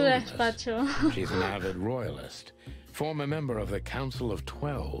over the Es su wilderness. despacho. She's an avid royalist, former member of the Council of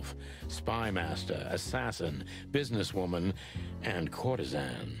 12, spy master, assassin, businesswoman, and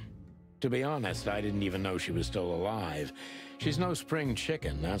courtesan. To be honest, I didn't even know she was still alive. She's no spring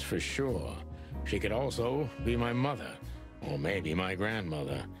chicken, that's for sure. She could also be my mother, or maybe my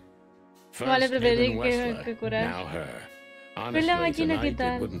grandmother. First Vale, preferí Ibn Wessler, que curar. now her. la Honestly, máquina, ¿qué tonight,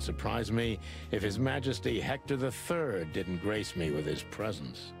 tal? it wouldn't surprise me if His Majesty Hector III didn't grace me with his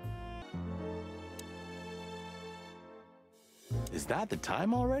presence. Is that the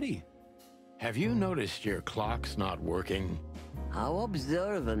time already? Have you noticed your clock's not working? How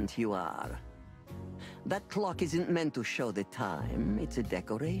observant you are. That clock isn't meant to show the time, it's a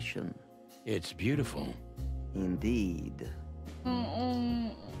decoration. It's beautiful. Indeed.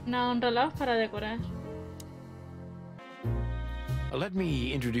 Un reloj para decorar. Let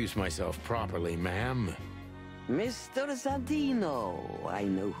me introduce myself properly, ma'am. Mr. Santino, I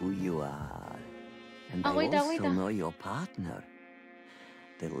know who you are. And I also know your partner.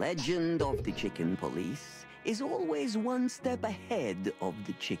 The legend of the chicken police is always one step ahead of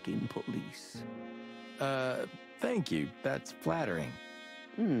the chicken police. Thank you. That's flattering.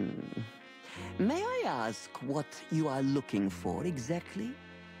 May I ask what you are looking for exactly?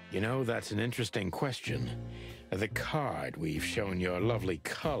 You know, that's an interesting question. The card we've shown your lovely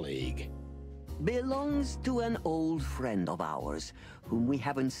colleague belongs to an old friend of ours, whom we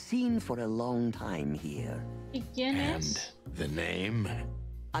haven't seen for a long time here. And the name?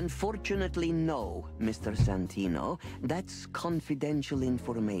 Unfortunately, no, Mr. Santino. That's confidential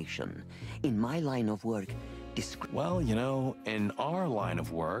information. In my line of work, well, you know, in our line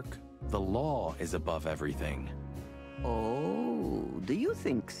of work, the law is above everything. Oh, do you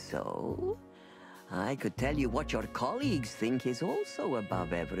think so? I could tell you what your colleagues think is also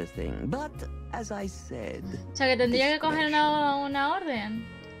above everything, but as I said... O sea, que tendría que coger una orden.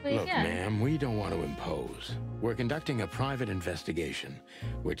 Look, ma'am, we don't want to impose. We're conducting a private investigation,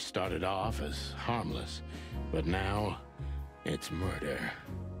 which started off as harmless, but now it's murder.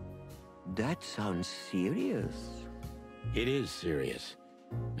 That sounds serious. It is serious.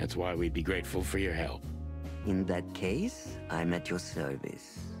 That's why we'd be grateful for your help. In that case, I'm at your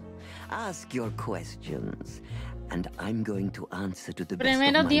service. Ask your questions, and I'm going to answer to the best of my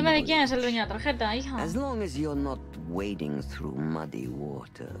knowledge. Primero dime de quién es el dueño de la tarjeta, hija. As long as you're not wading through muddy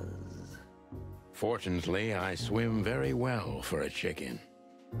waters. Fortunately, I swim very well for a chicken.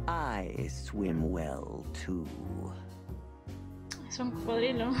 I swim well, too. Es un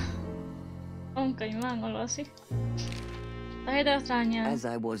cocodrilo. O un caimán o algo así. Tarjeta extraña. As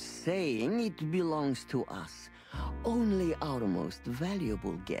I was saying, it belongs to us. Only our most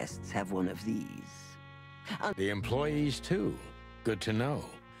valuable guests have one of these. The employees, too. Good to know.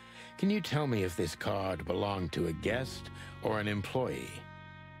 Can you tell me if this card belonged to a guest or an employee?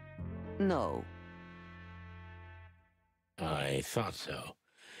 No. I thought so.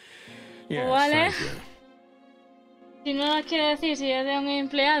 Yes, Vale. thank you. Si no nos quiere decir si es de un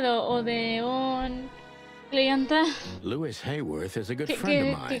empleado o de un cliente. Lewis Hayworth is a good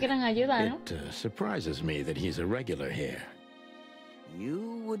friend of mine. Qué gran ayuda, ¿no? It surprises me that he's a regular here.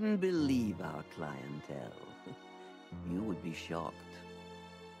 You wouldn't believe our clientele. You would be shocked.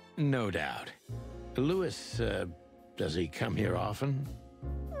 No doubt. Lewis, does he come here often?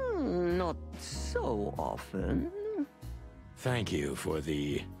 Not so often. Thank you for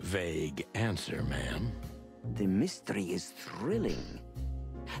the vague answer, ma'am. The mystery is thrilling.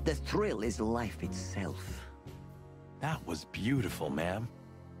 The thrill is life itself. That was beautiful, ma'am.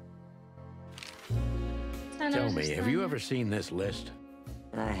 Tell me, have you ever seen this list?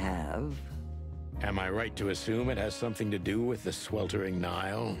 I have. Am I right to assume it has something to do with the sweltering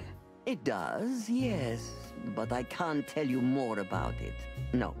Nile? It does, yes. But I can't tell you more about it.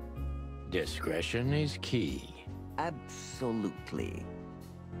 No. Discretion is key. Absolutely.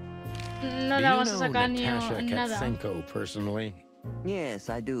 No le vamos a sacar ni Natasha nada. Katsenko personally? Yes,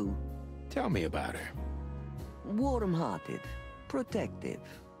 I do. Tell me about her. Warm-hearted, protective,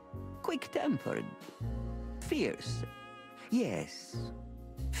 quick-tempered, fierce. Yes,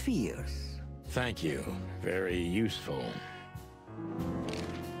 fierce. Thank you. Very useful.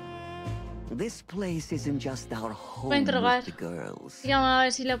 This place isn't just our home Voy a interrogar. with the girls. Y vamos a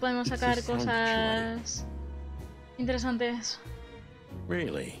ver si le podemos sacar It's a cosas interesantes.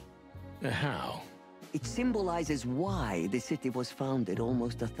 Really? How? It symbolizes why the city was founded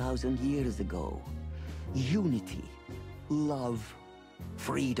almost 1,000 years ago. Unity, love,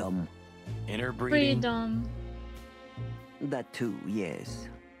 freedom. Interbreeding? Freedom. That too, yes.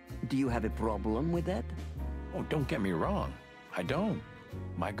 Do you have a problem with that? Oh, don't get me wrong. I don't.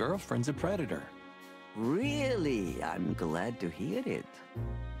 My girlfriend's a predator. Really? I'm glad to hear it.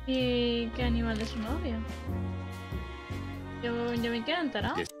 ¿Y qué animal es su novio? Yo me quiero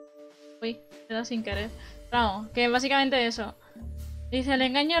enterar. Uy, me da sin querer. Vamos, que básicamente eso. Dice, el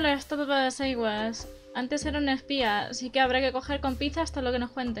engaño lo es todo para las iguas. Antes era un espía, así que habrá que coger con pinzas hasta lo que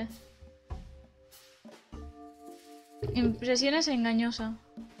nos cuente. Impresiones engañosa.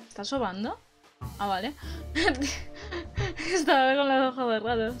 ¿Está sobando? Ah, vale. Estaba con los ojos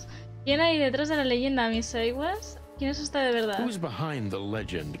cerrados. ¿Quién hay detrás de la leyenda, Miss Savas? ¿Quién es usted de verdad? Who's behind the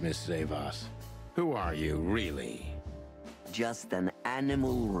legend, Miss Savas? Who are you, really? Just an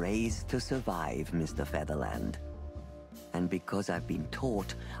animal raised to survive, Mr. Featherland. And because I've been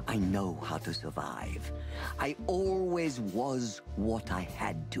taught, I know how to survive. I always was what I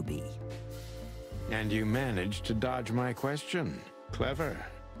had to be. And you managed to dodge my question. Clever.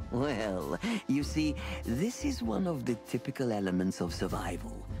 Well, you see, this is one of the typical elements of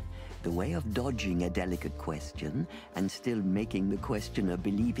survival. The way of dodging a delicate question and still making the questioner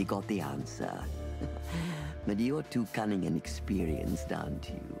believe he got the answer. But you're too cunning and experienced, aren't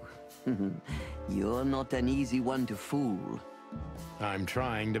you? You're not an easy one to fool. I'm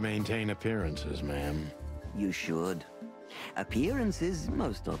trying to maintain appearances, ma'am. You should. Appearances,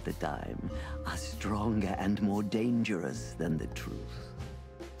 most of the time, are stronger and more dangerous than the truth.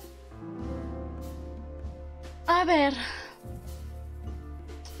 A ver.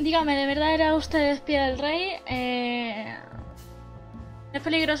 Dígame, ¿de verdad era usted espía del rey? ¿Es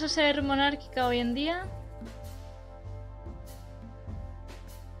peligroso ser monárquica hoy en día?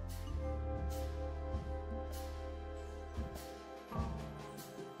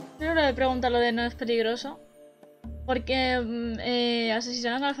 Yo le pregunto lo de no es peligroso. Porque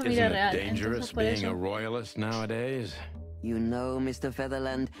asesinaron a la familia real. Entonces, por eso. You know, Mr.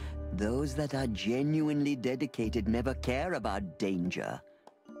 Featherland, those that are genuinely dedicated never care about danger.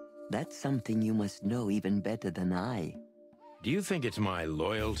 That's something you must know even better than I. Do you think it's my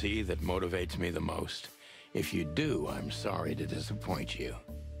loyalty that motivates me the most? If you do, I'm sorry to disappoint you.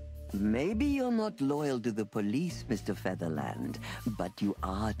 Maybe you're not loyal to the police, Mr. Featherland, but you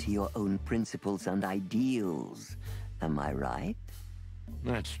are to your own principles and ideals. Am I right?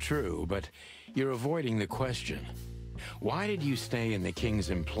 That's true, but you're avoiding the question. Why did you stay in the king's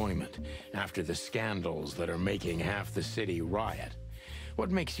employment after the scandals that are making half the city riot? What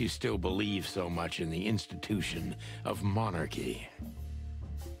makes you still believe so much in the institution of monarchy?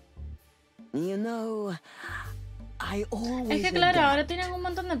 You know, I always es que claro, ahora tienen un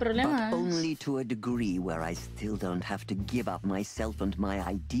montón de problemas. But only to a degree where I still don't have to give up myself and my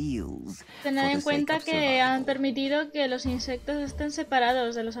ideals. Tened en cuenta que han permitido que los insectos estén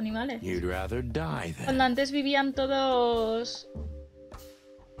separados de los animales. You'd rather die then. Cuando antes vivían todos...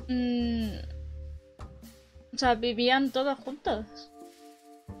 o sea, vivían todos juntos.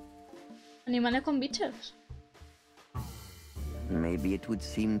 Animales con bichos. Maybe it would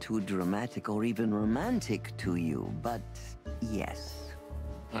seem too dramatic or even romantic to you, but yes.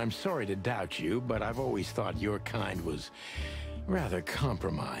 I'm sorry to doubt you, but I've always thought your kind was rather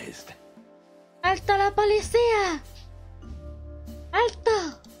compromised. ¡Alto la policía!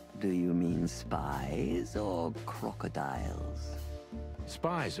 ¡Alto! Do you mean spies or crocodiles?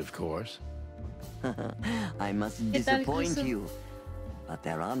 Spies, of course. I must disappoint you. But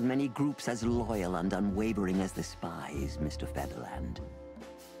there aren't many groups as loyal and unwavering as the spies, Mr. Featherland.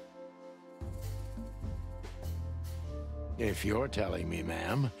 If you're telling me,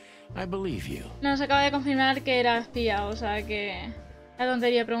 ma'am, I believe you. Nos acaba de confirmar que era espía, o sea que... La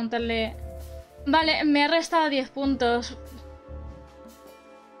tontería preguntarle... Vale, me ha restado 10 puntos.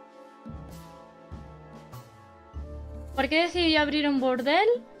 ¿Por qué decidió abrir un burdel?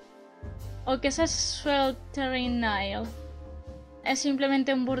 ¿O qué es sweltering Nile? ¿Es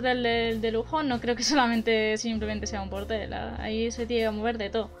simplemente un burdel de lujo? No creo que simplemente sea un burdel. Ahí se tiene que mover de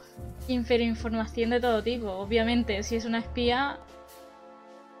todo. Infiere información de todo tipo. Obviamente, si es una espía...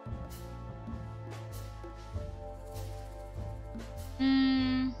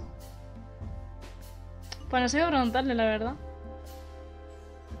 Pues no sé qué preguntarle, la verdad.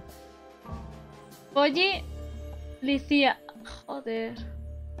 Oye, Licia... Joder...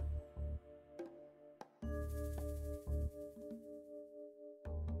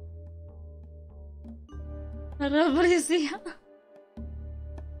 La policía.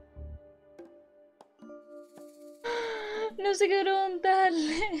 No sé qué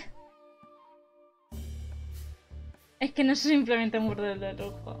preguntarle. Es que no es simplemente un burdel de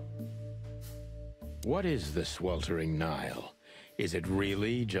lujo. What is the sweltering Nile? Is it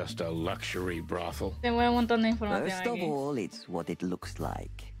really just a luxury brothel? Tengo un montón de información First of all, it's what it looks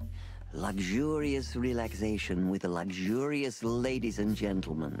like. Luxurious relaxation with luxurious ladies and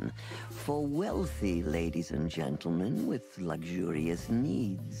gentlemen. For wealthy ladies and gentlemen with luxurious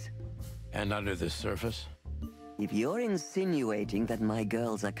needs. And under the surface? If you're insinuating that my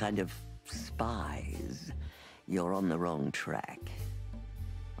girls are kind of spies, you're on the wrong track.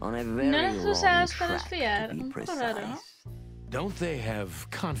 On a very wrong track, to be precise. Don't they have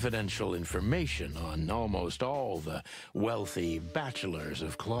confidential information on almost all the wealthy bachelors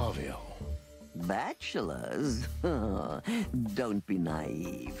of Clawville? Bachelors? Don't be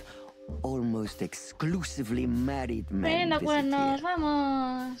naive. Almost exclusively married men visit here.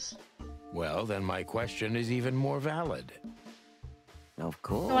 Vamos. Well, then my question is even more valid. Of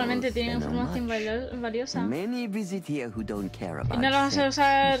course. Igualmente tienen información valiosa. Many visit here who don't care about ¿Y no la vas a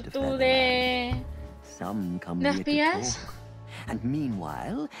usar tú de espías? And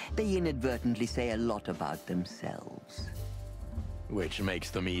meanwhile, they inadvertently say a lot about themselves. Which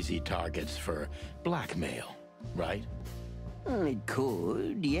makes them easy targets for blackmail, right? It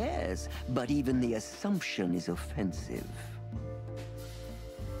could, yes, but even the assumption is offensive.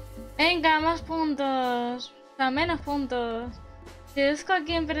 Venga, más puntos. O sea, menos puntos. Si deduzco a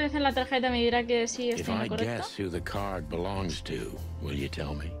quién pertenece la tarjeta, me dirá que sí estoy en lo correcto. If I guess who the card belongs to, will you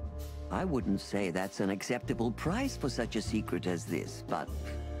tell me? I wouldn't say that's an acceptable price for such a secret as this, but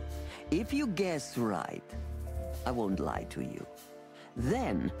if you guess right, I won't lie to you.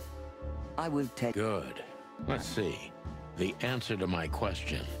 Then, I will take... Good. Let's see. The answer to my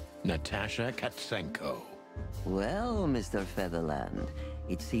question, Natasha Katsenko. Well, Mr. Featherland,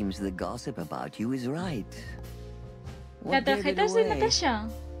 it seems the gossip about you is right. ¿La tarjeta es de Natasha?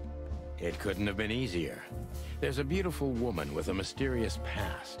 It couldn't have been easier. There's a beautiful woman with a mysterious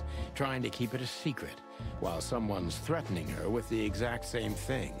past, trying to keep it a secret, while someone's threatening her with the exact same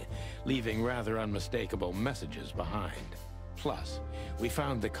thing, leaving rather unmistakable messages behind. Plus, we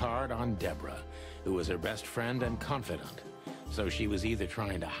found the card on Deborah, who was her best friend and confidant. So she was either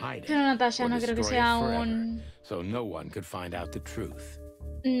trying to hide it Natasha, or no creo que destroy sea it forever, un... so no one could find out the truth.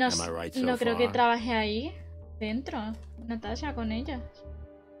 No, Am I right so no creo que far? trabaje ahí, dentro, Natasha, con ellas.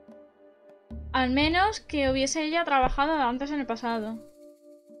 Al menos que hubiese ella trabajado antes en el pasado.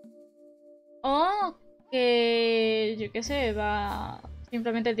 O que, yo qué sé, va...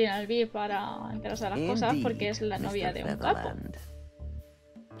 Simplemente tiene el VIP para enterarse de las cosas porque es la novia de un capo.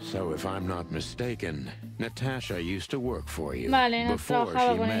 So if I'm not mistaken, Natasha used to work for you Vale, no before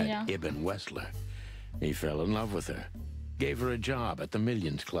trabajaba she con met ella. Ibn Wessler. He fell in love with her, gave her a job at the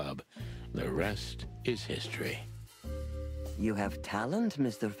Millions Club. The rest is history. You have talent,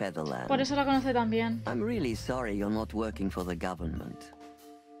 Mr. Featherland. Por eso la conoce también. I'm really sorry you're not working for the government.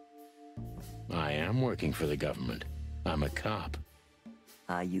 I am working for the government. I'm a cop.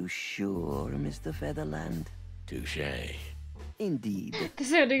 Are you sure, Mr. Featherland? Touché. Indeed. Que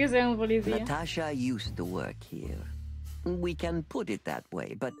se ve que sea un policía. Natasha used to work here. We can put it that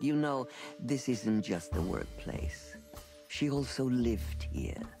way, but you know, this isn't just the workplace. She also lived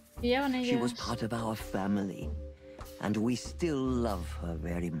here. She was part of our family, and we still love her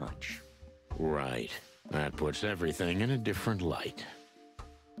very much. Right. That puts everything in a different light.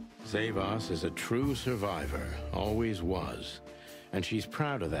 Savas is a true survivor, always was. And she's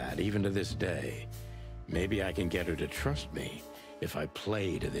proud of that, even to this day. Maybe I can get her to trust me if I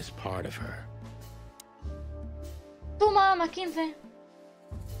play to this part of her. Toma, más 15.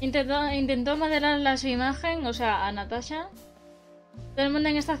 Intentó modelarle a su imagen, o sea, a Natasha. Todo el mundo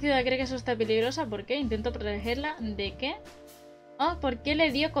en esta ciudad cree que eso está peligrosa. ¿Por qué? Intentó protegerla. ¿De qué? Oh, ¿por qué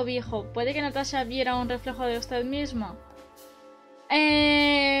le dio cobijo? ¿Puede que Natasha viera un reflejo de usted misma?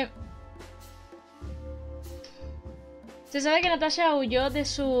 Se sabe que Natasha huyó de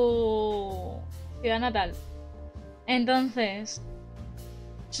su ciudad natal. Entonces,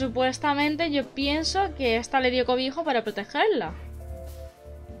 supuestamente yo pienso que esta le dio cobijo para protegerla.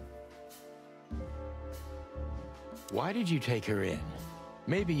 Why did you take her in?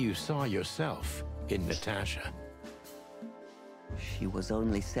 Maybe you saw yourself in Natasha. She was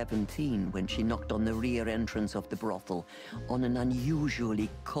only 17 when she knocked on the rear entrance of the brothel on an unusually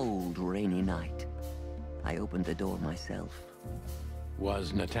cold, rainy night. I opened the door myself.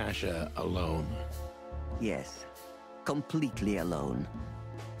 Was Natasha alone? Yes, completely alone.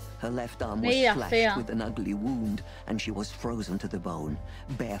 Her left arm was Mira, slashed fea. with an ugly wound, and she was frozen to the bone,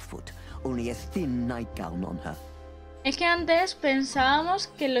 barefoot, only a thin nightgown on her. Es que antes pensábamos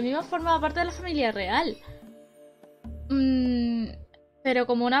que lo mismo formaba parte de la familia real. Pero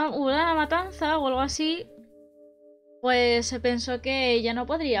como hubo una matanza o algo así, pues se pensó que ella no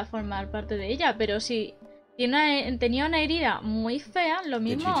podría formar parte de ella. Pero si tenía una herida muy fea, lo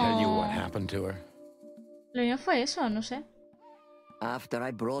Did mismo... she tell you what happened to her? Lo mismo fue eso, no sé. After I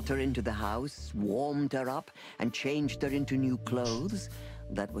brought her into the house, warmed her up, and changed her into new clothes,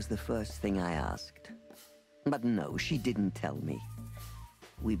 that was the first thing I asked. But no, she didn't tell me.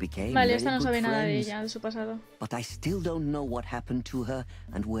 We became Vale, very esta no good sabe nada de friends, ella, de su pasado. but I still don't know what happened to her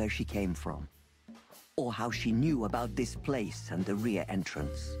and where she came from. Or how she knew about this place and the rear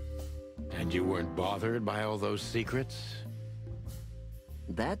entrance. And you weren't bothered by all those secrets?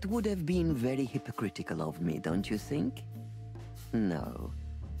 That would have been very hypocritical of me, don't you think? No,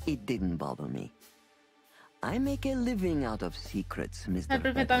 it didn't bother me. I make a living out of secrets, Mr. Sabe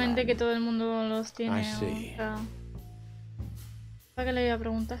perfectamente Featherland. que todo el mundo los tiene. I see. O sea, ¿para qué le iba a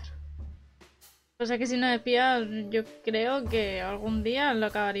preguntar? O sea que si no es espía, yo creo que algún día lo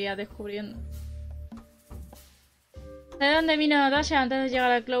acabaría descubriendo. ¿De dónde vino Natasha antes de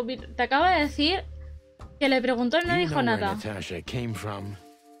llegar al club? Te acaba de decir que le preguntó y no Do you dijo know where nada. Natasha came from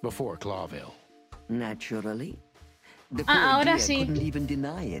before Clawville? Naturally. The Ah, poor ahora dear sí. couldn't even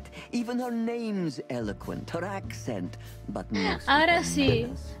deny it. Even her name's eloquent, her accent, but most Ahora of her sí.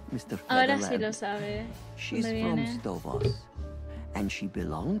 manners, Mr. Ahora sí Featherland. lo sabe. She's ¿Dónde from viene? Stovos, and she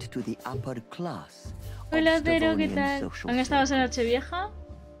belonged to the upper class. Hola, pero ¿qué tal? ¿Han estado en Nochevieja?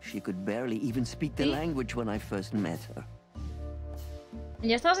 She could barely even speak the language when I first met her.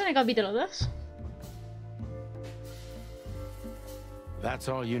 Ya estabas en el capítulo 2. That's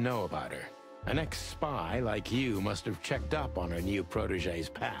all you know about her. An ex-spy like you must have checked up on her new protege's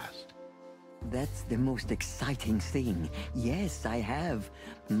past. That's the most exciting thing. Yes, I have.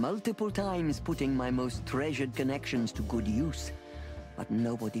 Multiple times putting my most treasured connections to good use. But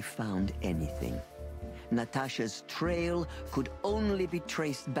nobody found anything. Natasha's trail could only be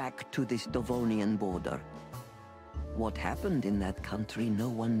traced back to the Stovonian border. What happened in that country, no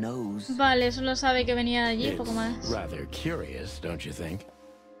one knows. Vale, solo sabe que venía de allí, poco más. Rather curious, don't you think?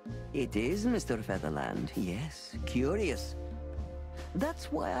 It is, Mr. Featherland. Yes, curious.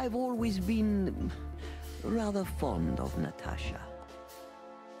 That's why I've always been rather fond of Natasha.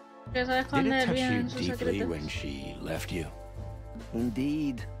 Did it touch you deeply when she left you?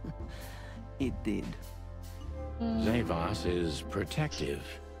 Indeed, it did. Zavos is protective.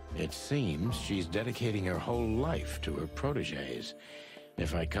 It seems she's dedicating her whole life to her proteges.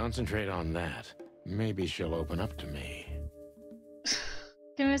 If I concentrate on that, maybe she'll open up to me.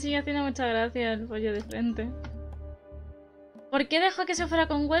 Que me sigue haciendo mucha gracia el pollo de frente. ¿Por qué dejó que se fuera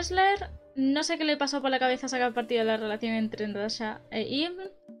con Wessler? No sé qué le pasó por la cabeza sacar partido de la relación entre Natasha e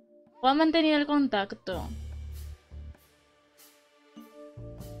Eve. ¿O han mantenido el contacto?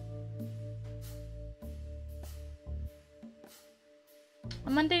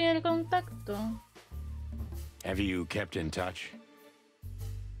 ¿Han mantenido el contacto? Have you kept in touch?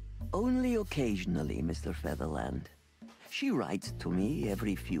 Only occasionally, Mr. Featherland. She writes to me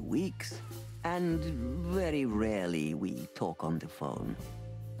every few weeks, and very rarely we talk on the phone.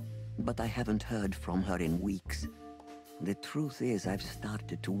 But I haven't heard from her in weeks. The truth is, I've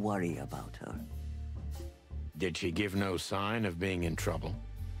started to worry about her. Did she give no sign of being in trouble?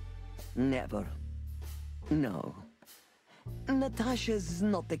 Never. No. Natasha's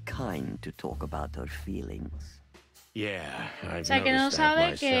not the kind to talk about her feelings. Yeah, I've o sea, que no noticed that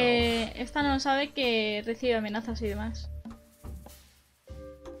sabe myself. que... Esta no sabe que recibe amenazas y demás.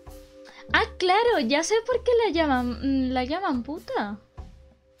 Ah, claro, ya sé por qué la llaman puta.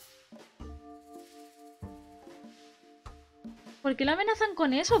 ¿Por qué la amenazan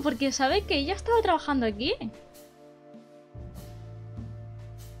con eso? Porque sabe que ella estaba trabajando aquí.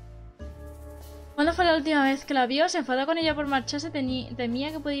 ¿Cuándo fue la última vez que la vio? Se enfadó con ella por marcharse,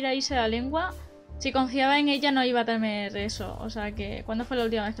 temía que pudiera irse la lengua. Si confiaba en ella no iba a temer eso. O sea que, ¿cuándo fue la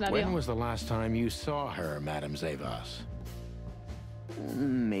última vez que la vio? When was the last time you saw her, Madame Zavos?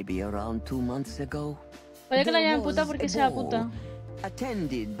 Maybe around 2 months ago. Puede que la llamen puta porque sea puta.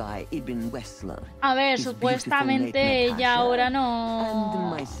 Attended by Ibn Wessler. A ver, supuestamente ella ahora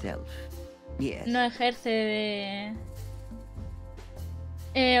no... Yes. No ejerce de...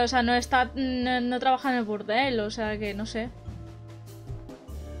 o sea, no está... No trabaja en el burdel, o sea que no sé.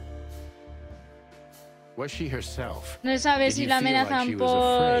 Was she herself? No se sabe si la amenazan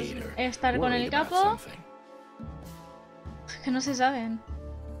por estar con el capo. Que no se sabe.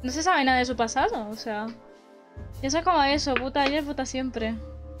 No se sabe nada de su pasado, o sea... Eso es como eso, puta ayer, puta siempre.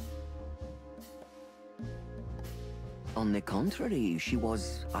 On the contrary, she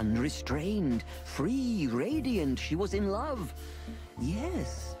was unrestrained, free, radiant. She was in love.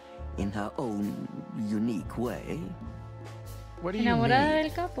 Yes, in her own unique way. What do you Enamorada mean?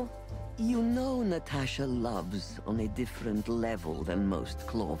 del capo. You know Natasha loves on a different level than most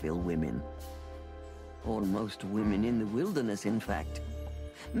Clawville women. Or most women in the wilderness, in fact.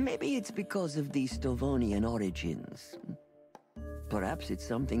 Maybe it's because of the Stovonian origins. Perhaps it's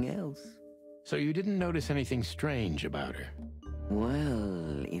something else. So you didn't notice anything strange about her?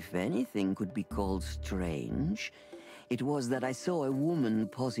 Well, if anything could be called strange, it was that I saw a woman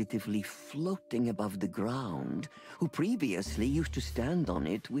positively floating above the ground, who previously used to stand on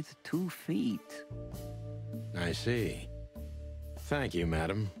it with 2 feet. I see. Thank you,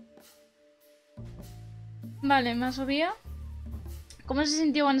 madam. Vale, más obvio. ¿Cómo se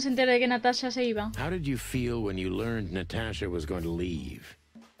sintió cuando se enteró de que Natasha se iba? How did you feel when you learned Natasha was going to leave?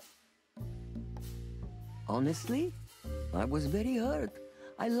 Honestly, I was very hurt.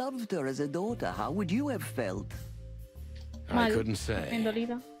 I loved her as a daughter. How would you have felt? I couldn't say. Bien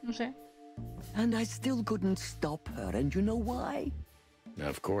dolida, no sé. And I still couldn't stop her, and you know why?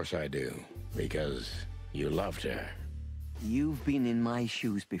 Of course I do. Because you loved her. You've been in my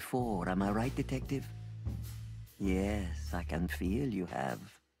shoes before, am I right, Detective? Yes, I can feel you have.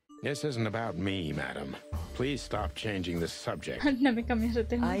 This isn't about me, madam. Please stop changing the subject. No me cambies de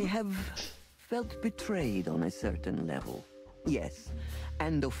tema. I have felt betrayed on a certain level. Yes,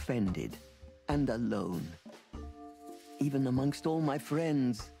 and offended, and alone. even amongst all my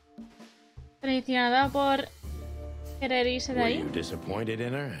friends. Traicionada por querer irse de Were ahí. you disappointed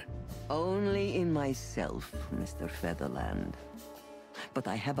in her? Only in myself, Mr. Featherland. But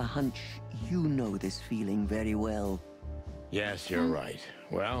I have a hunch you know this feeling very well. Yes, you're right.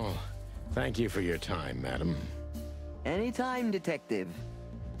 Well, thank you for your time, madam. Anytime, Detective.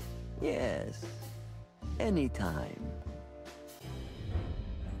 Yes, anytime.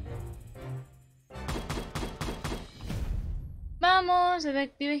 Vamos,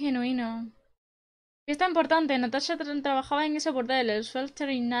 detective genuino. Fiesta importante, Natasha trabajaba en ese bordel, el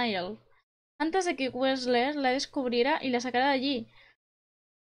Sweltering Nile, antes de que Wessler la descubriera y la sacara de allí.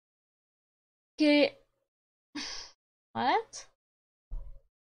 ¿Qué? ¿What?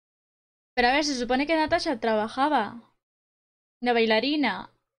 Pero a ver, se supone que Natasha trabajaba de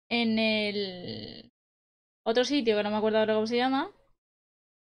bailarina en el otro sitio, que no me acuerdo ahora cómo se llama.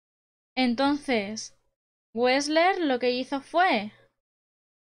 Entonces, Wessler lo que hizo fue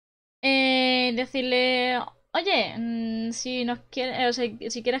decirle, oye, si nos quiere, o sea,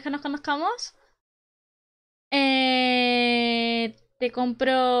 si quieres que nos conozcamos, te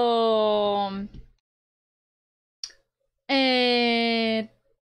compro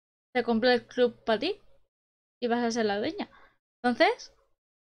el club para ti y vas a ser la dueña. Entonces,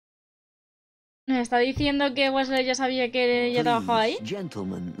 me está diciendo que Wesley ya sabía que ella trabajaba ahí.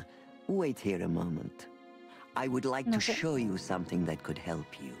 Gentlemen, wait here a moment. I would like to show you something that could help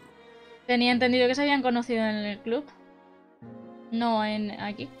you. Tenía entendido que se habían conocido en el club. No en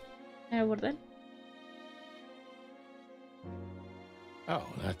aquí, en el bordel. Oh,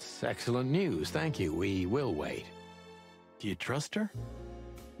 that's excellent news. Thank you. We will wait. Do you trust her?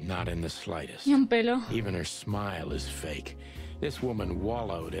 Not in the slightest. Ni un pelo. Even her smile is fake. This woman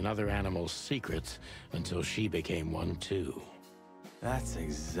wallowed in other animals' secrets until she became one too. That's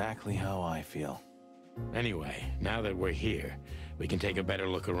exactly how I feel. Anyway, now that we're here, we can take a better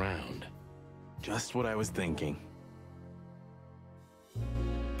look around. Just what I was thinking.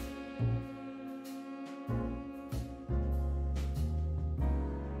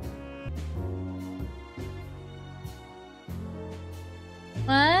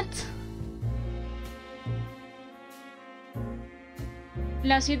 What?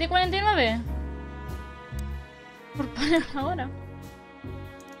 ¿Las 7:49? Por poner ahora.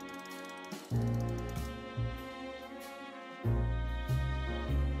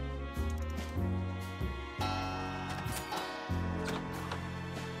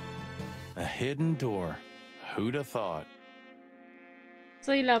 A hidden door. Who'd have thought?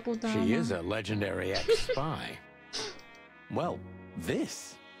 Soy la puta. She is a legendary ex-spy. Well,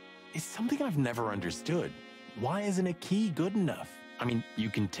 this is something I've never understood. Why isn't a key good enough? I mean, you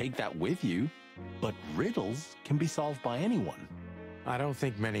can take that with you, but riddles can be solved by anyone. I don't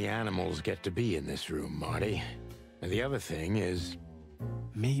think many animals get to be in this room, Marty. And the other thing is...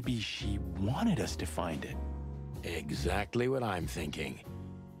 Maybe she wanted us to find it. Exactly what I'm thinking.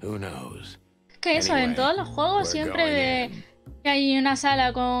 Who knows? Que eso, en todos los juegos siempre que hay una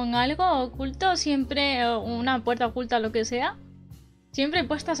sala con algo oculto, siempre una puerta oculta, lo que sea, siempre hay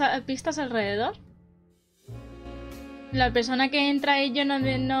pistas alrededor. La persona que entra ahí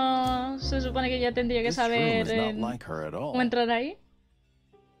no se supone que ya tendría que saber cómo entrar ahí.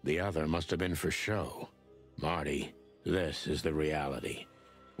 The other must have been for show. Marty, this is the reality.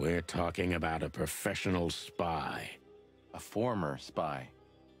 We're talking about a professional spy. A former spy.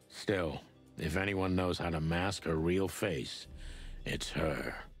 Still, if anyone knows how to mask her real face, it's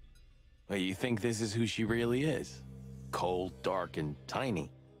her. Well, you think this is who she really is? Cold, dark, and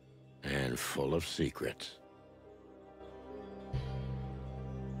tiny. And full of secrets.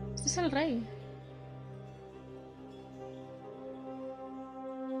 Este es el rey.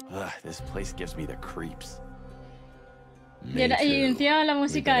 Ugh, this place gives me the creeps. Y encima la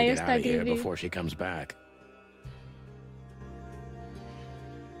música esta creepy. Before she comes back.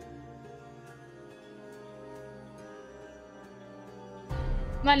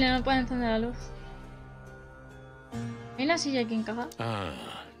 Vale, no puedo encender la luz. ¿Hay una silla aquí encaja? Ah,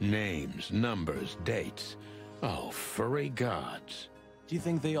 names, numbers, dates. Oh, furry gods. Do you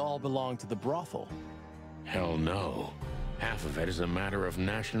think they all belong to the brothel? Hell no. Half of it is a matter of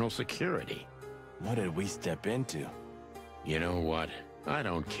national security. What did we step into? You know what? I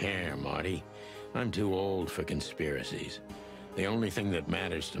don't care, Marty. I'm too old for conspiracies. The only thing that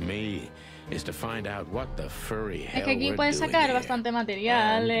matters to me is to find out what the furry hell es que aquí puedes sacar bastante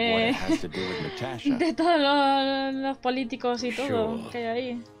material de todos los políticos y todo que hay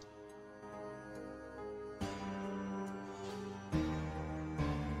ahí.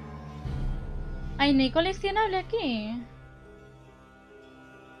 Ay, ¿no hay coleccionable aquí?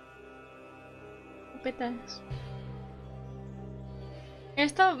 Copetas.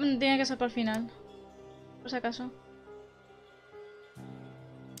 Esto tiene que ser por el final. Por si acaso.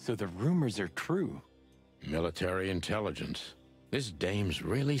 So the rumors are true. Military intelligence. This dame's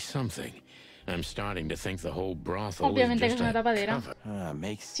really something. I'm starting to think the whole brothel Obviamente is que es just una a tapadera. cover.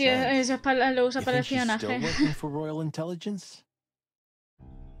 Makes Sí, sense. eso lo usa You para el think she's still espionaje. working for Royal Intelligence?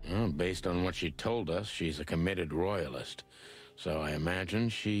 Well, based on what she told us, she's a committed royalist. So I imagine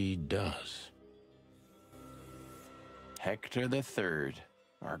she does. Hector III,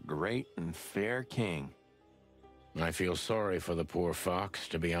 our great and fair king. I feel sorry for the poor fox,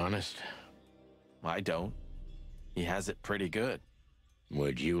 to be honest. I don't. He has it pretty good.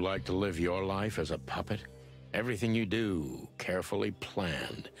 Would you like to live your life as a puppet? Everything you do, carefully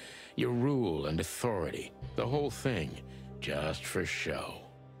planned. Your rule and authority, the whole thing, just for show.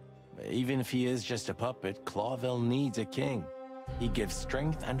 Even if he is just a puppet, Clawville needs a king. He gives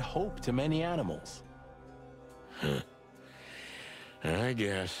strength and hope to many animals. Huh. I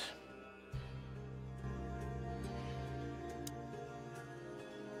guess.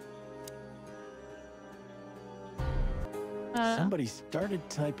 Somebody started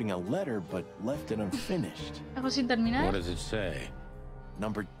typing a letter but left it unfinished. Algo sin terminar. What does it say?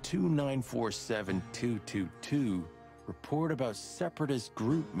 Number 2947222. Report about separatist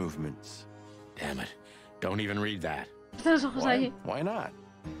group movements. Damn it. Don't even read that. Why not?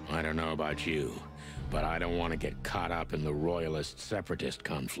 I don't know about you, but I don't want to get caught up in the royalist-separatist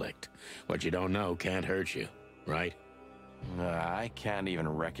conflict. What you don't know can't hurt you, right? I can't even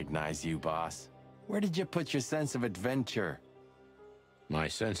recognize you, boss. Where did you put your sense of adventure? My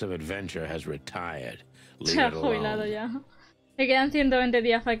sense of adventure has retired. Leave Se ha it jubilado alone. ya. Le quedan 120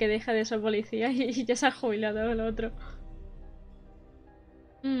 días para que deje de ser policía y ya se ha jubilado el otro.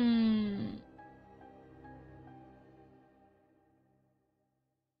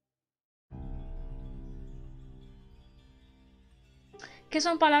 Que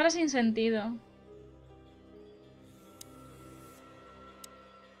son palabras sin sentido.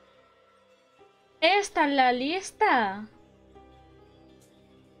 ¡Esta es la lista!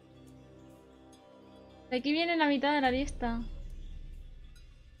 De aquí viene la mitad de la lista.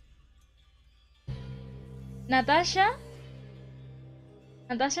 Natasha.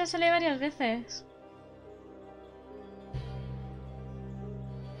 Natasha sale varias veces.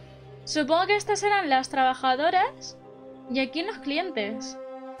 Supongo que estas eran las trabajadoras y aquí los clientes.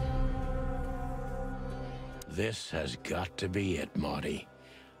 This has got to be it, Marty.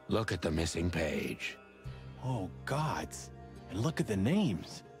 Look at the missing page. Oh, gods. And look at the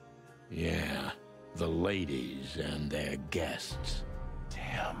names. Yeah, the ladies and their guests.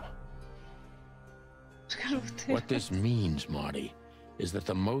 Damn. What this means, Marty, is that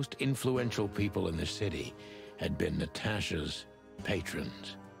the most influential people in the city had been Natasha's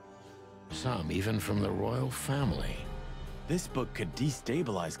patrons. Some even from the royal family. This book could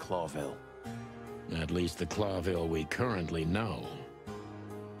destabilize Clawville. At least the Clawville we currently know.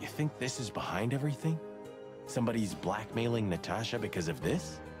 You think this is behind everything? Somebody's blackmailing Natasha because of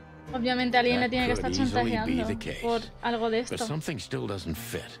this? Obviamente alguien le That tiene que could estar easily be chantajeando the case. por algo de But esto. something still doesn't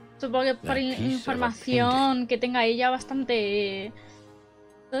fit. Supongo que por That piece of a información que tenga ella bastante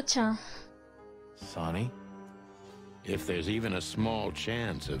tocha. Sonny? If there's even a small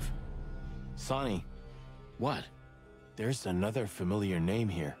chance of... Sonny. What? There's another familiar name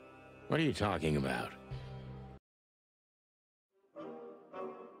here. What are you talking about?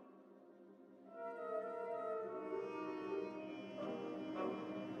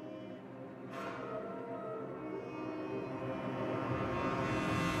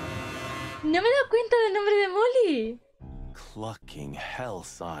 No me he dado cuenta del nombre de Molly. Clucking hell,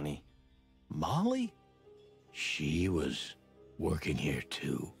 Sonny. Molly? She was working here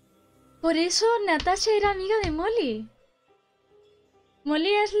too. Por eso Natasha era amiga de Molly.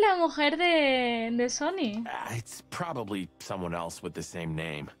 Molly es la mujer de Sonny. It's probably someone else with the same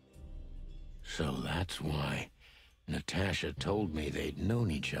name. So that's why Natasha told me they'd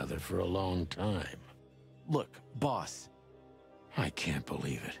known each other for a long time. Look, boss. I can't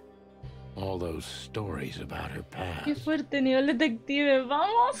believe it. All those stories about her past. Qué fuerte nivel detective,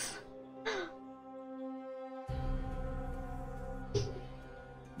 vamos.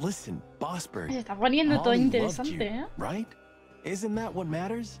 Listen, Bossbird. Se está poniendo todo Molly interesante, loved you, ¿eh? right? Isn't that what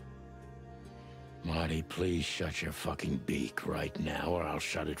matters? Marty, please shut your fucking beak right now or I'll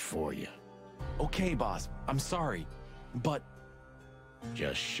shut it for you. Okay, boss. I'm sorry. But...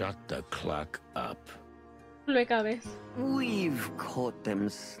 Just shut the cluck up. Lueca vez. We've caught them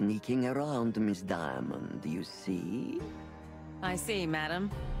sneaking around, Miss Diamond, you see? I see,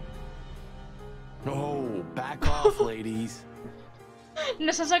 madam. Oh, back off, ladies.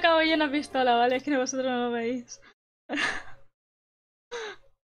 Nos ha sacado ella una pistola, ¿vale? Es que vosotros no lo veis.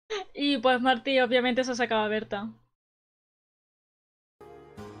 Y pues Marty obviamente se sacaba a Berta.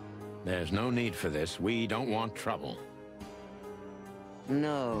 There's no need for this. We don't want trouble.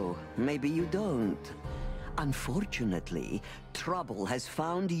 No, maybe you don't. Unfortunately, trouble has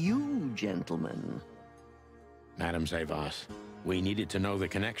found you, gentlemen. Madam Zavas, we needed to know the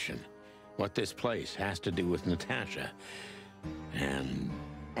connection. What this place has to do with Natasha. And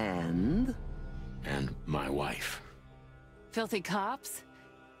my wife. Filthy cops?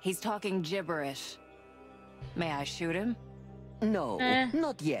 He's talking gibberish. May I shoot him? No,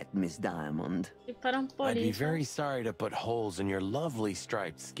 not yet, Miss Diamond. I'd be very sorry to put holes in your lovely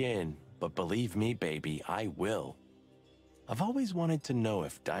striped skin, but believe me, baby, I will. I've always wanted to know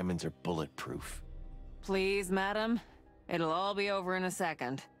if diamonds are bulletproof. Please, madam. It'll all be over in a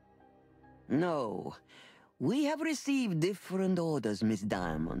second. No. We have received different orders, Miss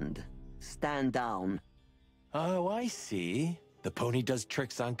Diamond. Stand down. Oh, I see. The pony does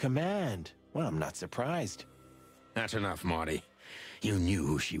tricks on command. Well, I'm not surprised. That's enough, Marty. You knew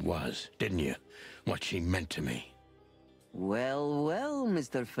who she was, didn't you? What she meant to me. Well, well,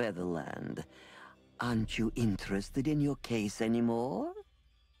 Mr. Featherland. Aren't you interested in your case anymore?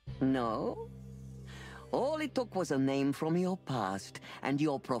 No? All it took was a name from your past, and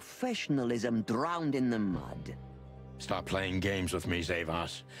your professionalism drowned in the mud. Stop playing games with me,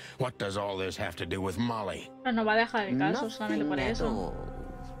 Zavas. What does all this have to do with Molly? Pero no va a dejar el caso solamente por eso.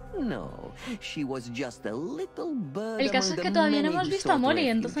 No, she was just a little bird. El caso es que todavía no hemos visto a Molly,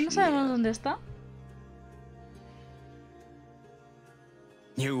 entonces no sabemos dónde está.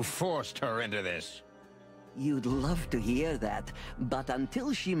 You forced her into this. You'd love to hear that, but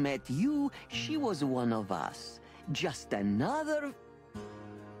until she met you, she was one of us. Just another...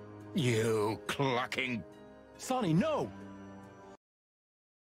 You clucking... Sonny, no!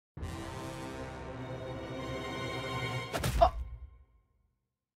 Oh.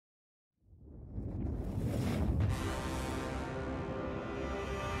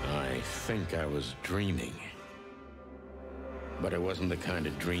 I think I was dreaming. But it wasn't the kind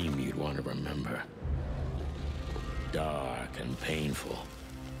of dream you'd want to remember. Dark and painful.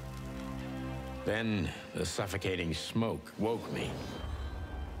 Then the suffocating smoke woke me.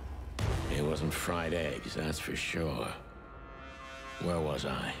 It wasn't fried eggs, that's for sure. Where was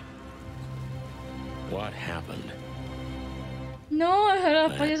I? What happened? No, era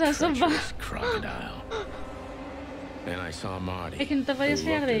pollos a sopa. Crocodile. Then I saw Marty, Es que no te podías who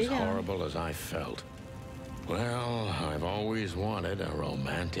fiar looked de as ella. horrible as I felt. Well, I've always wanted a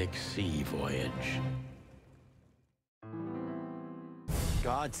romantic sea voyage.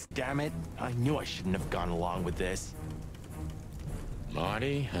 God damn it. I knew I shouldn't have gone along with this.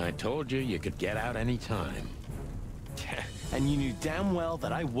 Marty, I told you you could get out any time. And you knew damn well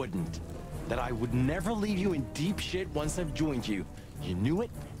that I wouldn't. That I would never leave you in deep shit once I've joined you. You knew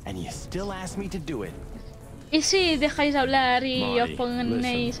it, and you still asked me to do it. ¿Y si dejáis hablar y Marty, os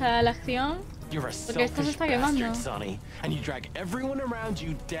ponéis a la acción? You're a Porque esto se selfish está quemando. bastard, Sonny, and you drag everyone around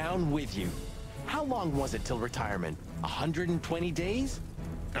you down with you. How long was it till retirement? 120 days?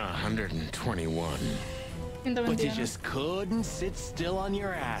 121. But you just couldn't sit still on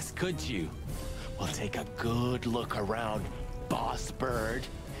your ass, could you? Well, take a good look around, boss bird.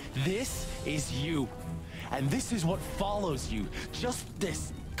 This is you. And this is what follows you. Just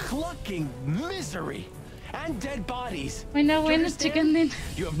this clucking misery. And dead bodies. Bueno, chicken dinner.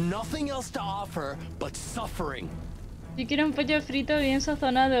 You have nothing else to offer but suffering. Yo quiero un pollo frito bien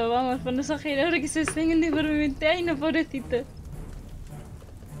sazonado, vamos, por no exagerar que se estén uniformemente. Ay, no, pobrecito.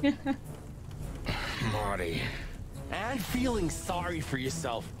 Marty. And feeling sorry for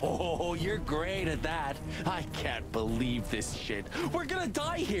yourself. Oh, you're great at that. I can't believe this shit. We're gonna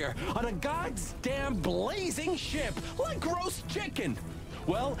die here on a goddamn blazing ship like roast chicken.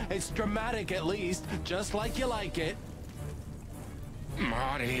 Well, it's dramatic at least, just like you like it.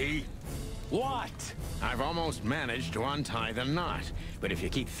 Marty. What? I've almost managed to untie the knot. But if you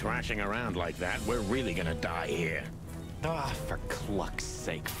keep thrashing around like that, we're really gonna die here. Ah, for cluck's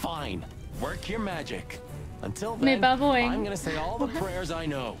sake. Fine. Work your magic. Until then, I'm gonna say all the prayers I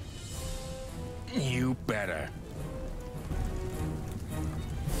know. You better.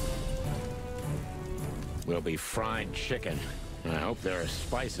 We'll be fried chicken. I hope there are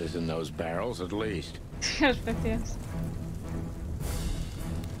spices in those barrels at least. Gracias.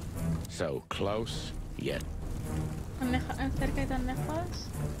 So close, yet. Tan cerca y tan lejos.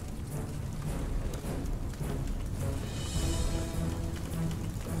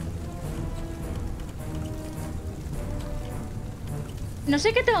 No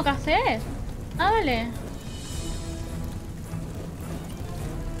sé qué tengo que hacer. Ah, vale.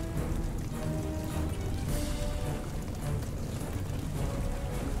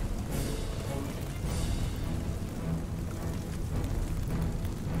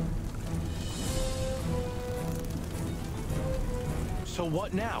 So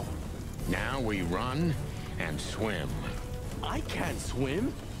what now? Now we run and swim. I can't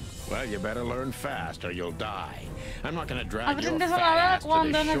swim. Well, you better learn fast or you'll die. I'm not gonna drag your Aprendes a fat nadar ass to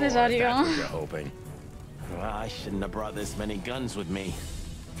cuando the es shore if necesario. that's what you're hoping. Well, I shouldn't have brought this many guns with me.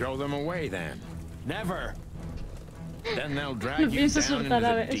 Throw them away then. Never. Then they'll drag you Pienso down into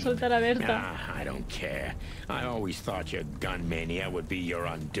the deep. soltar a Berta. Ah, I don't care. I always thought your gun mania would be your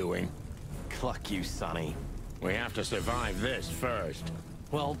undoing. Cluck you, Sonny. We have to survive this first.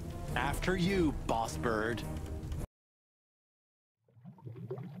 Well, after you, boss bird.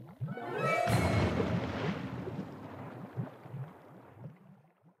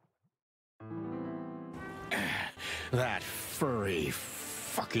 That furry,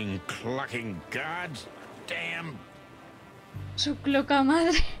 fucking clucking goddamn. Su cloca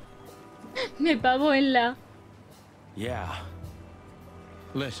madre. Me pavo en la. Yeah.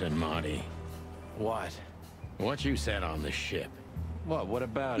 Listen, Marty. What? What you said on the ship. What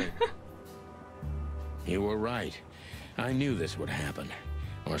about it? You were right. I knew this would happen.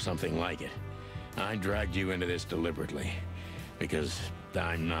 Or something like it. I dragged you into this deliberately. Because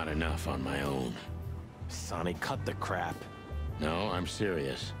I'm not enough on my own. Sonny, cut the crap. No, I'm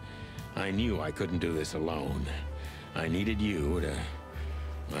serious. I knew I couldn't do this alone. I needed you to,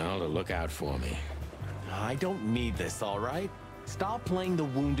 well, to look out for me. I don't need this, all right? Stop playing the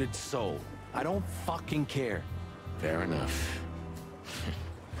wounded soul. I don't fucking care. Fair enough.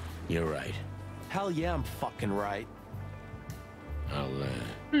 You're right. Hell yeah, I'm fucking right. I'll,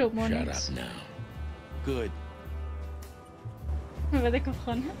 shut up now. Good. Me ve de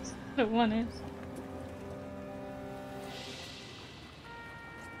cojones. Plumones.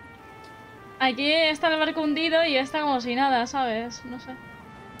 Aquí está el barco hundido y está como si nada, ¿sabes? No sé.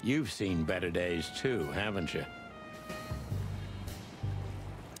 You've seen better days too, haven't you?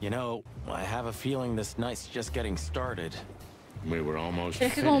 You know, I have a feeling this night's just getting started. We were almost Pero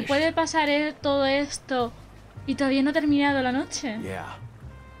es que como puede pasar todo esto y todavía no ha terminado la noche. Yeah.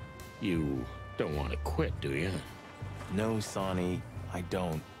 You don't want to quit, do you? No, Sonny, I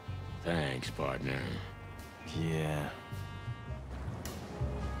don't. Thanks, partner. Yeah.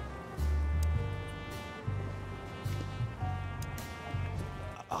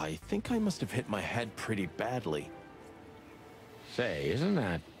 I think I must have hit my head pretty badly. Say, isn't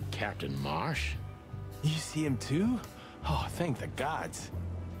that Captain Marsh? You see him too? Oh, thank the gods.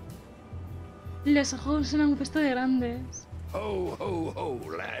 Los ojos se me han puesto de grandes. Ho, ho, ho,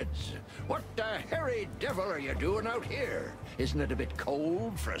 lads. What the hairy devil are you doing out here? Isn't it a bit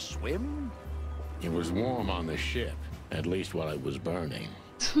cold for a swim? It was warm on the ship, at least while it was burning.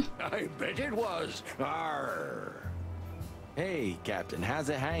 I bet it was. Arr. Hey, Captain, how's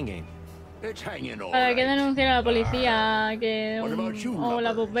it hanging? It's hanging all Para que right. denuncien a la policía que o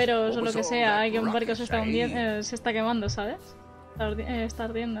los bomberos o lo que sea, que un barco se está hundiendo, se está quemando, ¿sabes? Está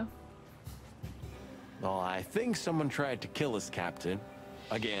ardiendo. Well, I think someone tried to kill us, Captain.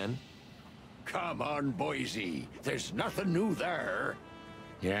 Again. Come on, Boise. There's nothing new there.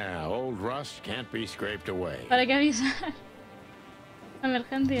 Yeah, old rust can't be scraped away. Para que avisar.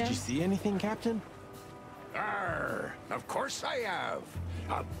 Emergencia. Did you see anything, Captain? Arr, of course I have.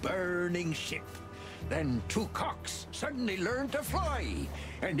 A burning ship. Then two cocks suddenly learned to fly.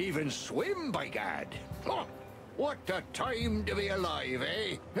 And even swim, by gad. Oh, what a time to be alive,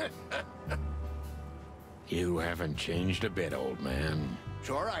 eh? You haven't changed a bit, old man.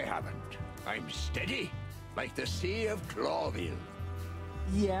 Sure I haven't. I'm steady, like the Sea of Clawville.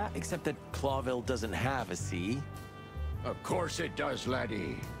 Yeah, except that Clawville doesn't have a sea. Of course it does,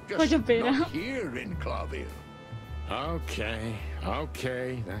 laddie. Vaya Just pena. not here in Clawville. Okay,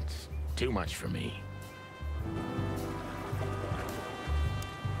 okay, that's too much for me.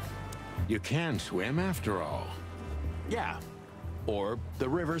 You can swim after all. Yeah. Or the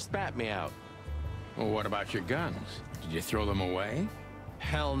river spat me out. Well, what about your guns? Did you throw them away?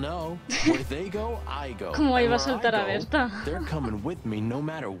 Hell no. Where they go, I go. ¿Cómo And iba a where soltar a I go, Berta? they're coming with me no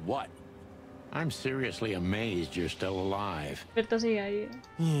matter what. I'm seriously amazed you're still alive. Berta sigue ahí.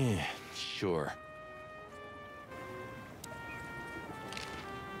 Yeah, sure.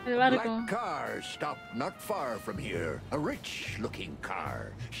 El barco. Black car stopped not far from here. A rich-looking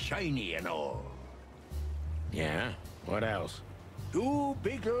car, shiny and all. Yeah? What else? Two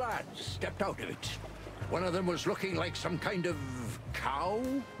big lads stepped out of it. One of them was looking like some kind of cow.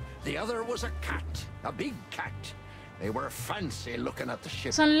 The other was a cat, a big cat. They were fancy looking at the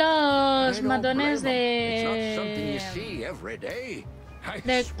ship. Son los I don't matones blame 'em. It's not something you de... see every day. I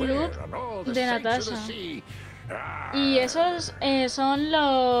del swear club on all the de saints of the Natasha. sea. Y esos son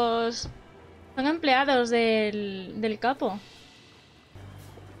los... Son empleados del capo.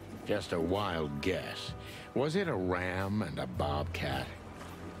 Just a wild guess. Was it a ram and a bobcat?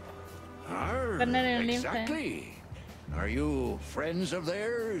 Exactly. Are you friends of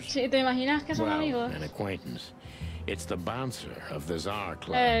theirs? Sí, ¿te imaginas que son Well, amigos? an acquaintance. It's the bouncer of the Tsar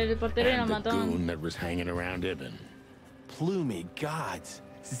Club. El portero y el and the matón. goon that was hanging around Ibn. Plumy gods.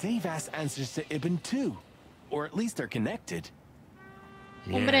 Zavas answers to Ibn too. Or at least they're connected.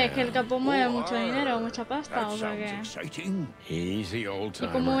 Hombre, es que el capo mueve mucho dinero, mucha pasta, o sea que... Easy, old ¿Y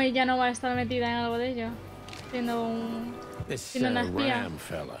timer. cómo ella no va a estar metida en algo de ello? Siendo un... This siendo una espía. Ram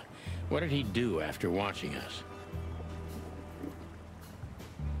fella. What did he do after watching us?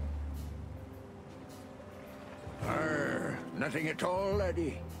 Nothing at all,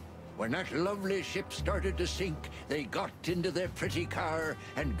 laddie. When that lovely ship started to sink, they got into their pretty car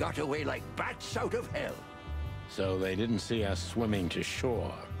and got away like bats out of hell. So they didn't see us swimming to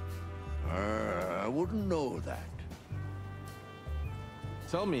shore. I wouldn't know that.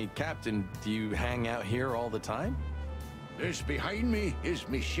 Tell me, Captain, do you hang out here all the time? This behind me is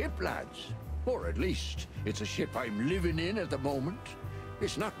me ship, lads. Or at least, it's a ship I'm living in at the moment.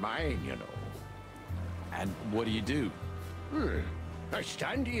 It's not mine, you know. And what do you do? I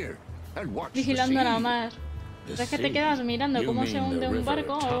stand here and watch Vigilando the la sea. mar. Es que te quedas mirando cómo se hunde un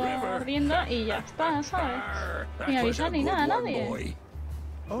barco ardiendo y ya está, ¿sabes? Sin avisar ni nada a nadie.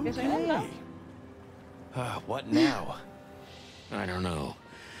 Que se inunda. What now? I don't know.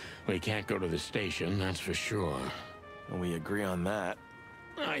 We can't go to the station, that's for sure. And we agree on that.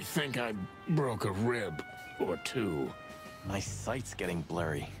 I think I broke a rib or two. My sight's getting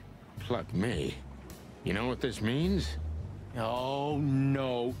blurry. Pluck me. You know what this means? Oh,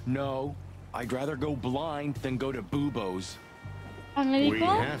 no, no. I'd rather go blind than go to Bubo's. We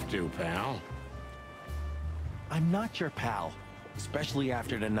have to, pal. I'm not your pal, especially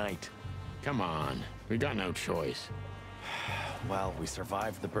after tonight. Come on, we got no choice. Well, we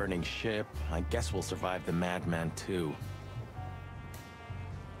survived the burning ship. I guess we'll survive the madman too.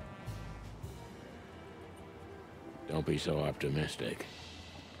 Don't be so optimistic.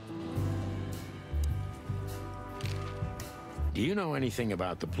 Do you know anything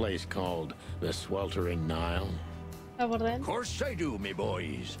about the place called the Sweltering Nile? Of course I do, me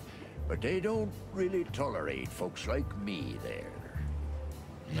boys. But they don't really tolerate folks like me there.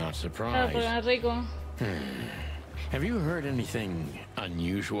 Not Claro, surprised. porque es rico. Have you heard anything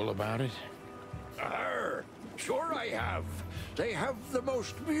unusual about it? Sure I have. They have the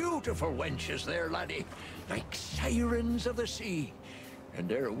most beautiful wenches there, laddie. Like sirens of the sea. And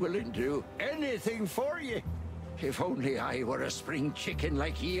they're willing to do anything for you. If only I were a spring chicken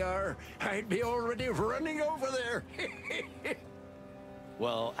like ye are, I'd be already running over there.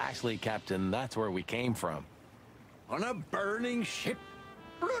 Well, actually, Captain, that's where we came from. On a burning ship?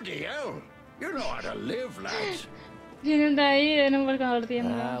 Bloody hell. You know how to live, lads. Vienen de ahí en un barco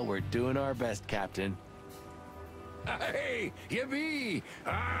ardiendo. We're doing our best, Captain. Hey, you be.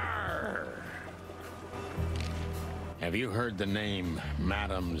 Arr. Have you heard the name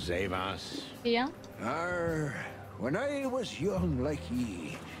Madame Zavas? ¿Ya? When I was young like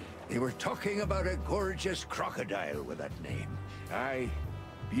ye, they were talking about a gorgeous crocodile with that name. Aye,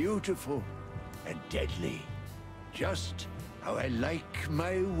 beautiful and deadly. Just how I like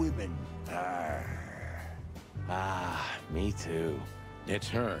my women. Me too. It's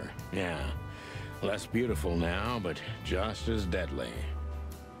her, yeah. Less beautiful now, but just as deadly.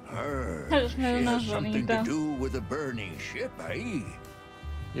 She has something to do with the burning ship, eh?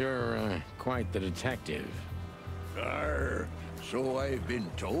 You're quite the detective. So I've been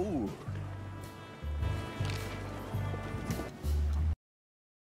told.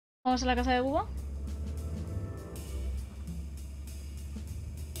 Vamos a la casa de Buba.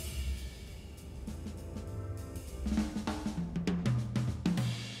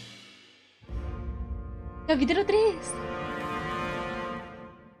 Capítulo 3.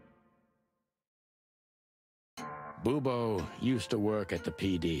 Bubo used to work at the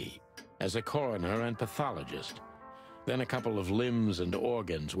PD as a coroner and pathologist. Then a couple of limbs and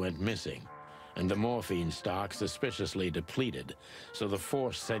organs went missing, and the morphine stock suspiciously depleted, so the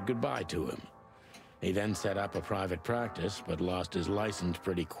force said goodbye to him. He then set up a private practice, but lost his license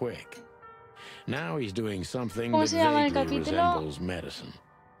pretty quick. Now he's doing something that vaguely resembles medicine.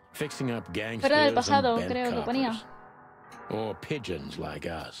 Fixing up gangsters and bent coppers. Or pigeons like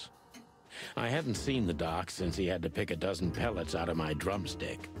us. I hadn't seen the doc since he had to pick a dozen pellets out of my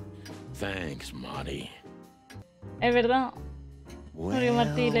drumstick. Thanks, Marty. Es verdad. Porque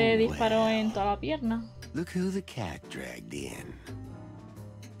Marty le disparó en toda la pierna. Look who the cat dragged in.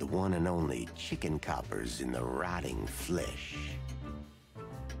 The one and only chicken coppers in the rotting flesh.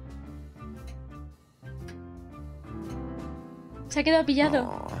 Se ha quedado pillado.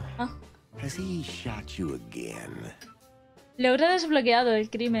 Ah. Has he shot you again? Logro desbloqueado el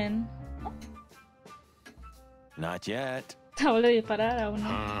crimen. Not yet. Te vuelve a disparar aún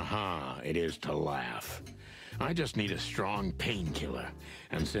no. It is to laugh. I just need a strong painkiller.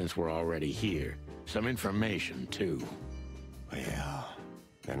 And since we're already here, some information too. Well,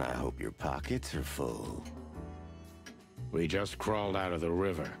 then I hope your pockets are full. We just crawled out of the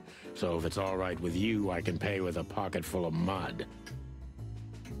river, so if it's all right with you, I can pay with a pocket full of mud.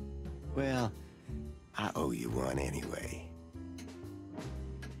 Well, I owe you one anyway.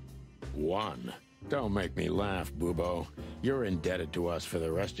 One? Don't make me laugh, Bubo. You're indebted to us for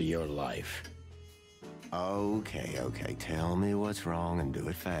the rest of your life. Okay, tell me what's wrong and do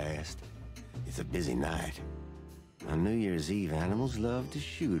it fast. It's a busy night. On New Year's Eve, animals love to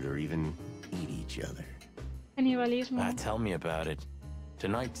shoot or even eat each other. Canibalismo. Tell me about it.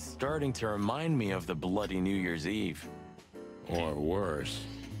 Tonight's starting to remind me of the bloody New Year's Eve. Or worse.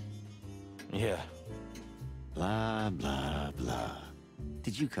 Yeah. Blah, blah, blah.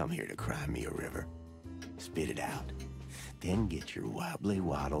 Did you come here to cry me a river? Spit it out. Then get your wobbly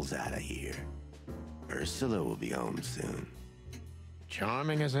waddles out of here. Ursula will be home soon.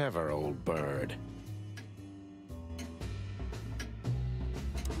 Charming as ever, old bird.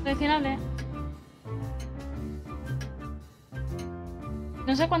 Seleccionable.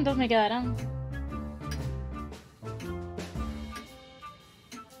 No sé cuántos me quedarán.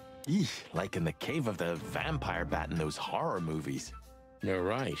 Like in the cave of the vampire bat in those horror movies. You're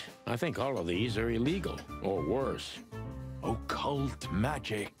right. I think all of these are illegal, or worse. Occult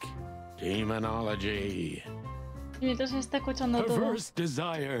magic. Demonology. Y mientras se está escuchando todo. Perverse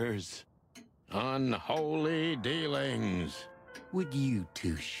desires. Unholy dealings. Would you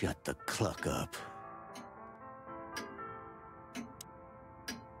two shut the cluck up?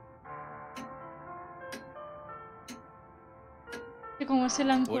 ¿Cómo se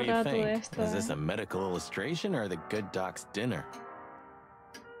le han What do you currado todo think? esto? Is this a medical illustration or the good doc's dinner?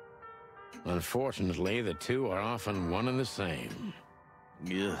 Unfortunately, the two are often one and the same.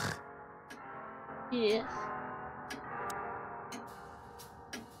 Ugh. Yes.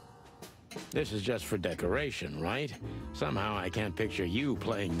 This is just for decoration, right? Somehow I can't picture you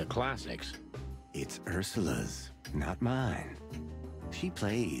playing the classics. It's Ursula's, not mine. She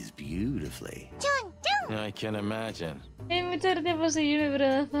plays beautifully. I can imagine. Hay mucha gracia por seguirme,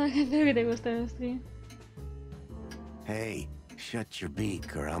 pero espero que te guste, sí. Hey, shut your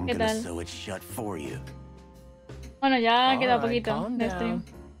beak or I'm ¿Qué gonna tal? sew it shut for you. Bueno, ya queda Alright, poquito calm de down. stream.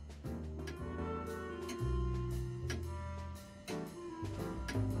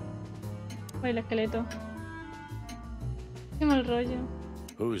 Uy, el esqueleto. Qué mal rollo.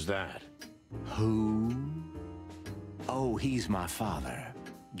 Who's that? Who? Oh, he's my father.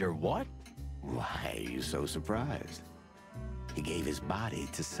 Your what? Why are you so surprised? He gave his body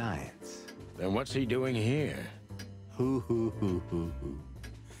to science. Then what's he doing here? Hoo.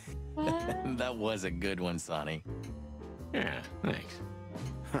 That was a good one, Sonny. Yeah, thanks.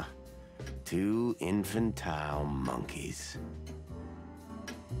 Huh. Two infantile monkeys.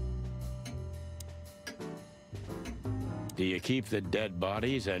 Do you keep the dead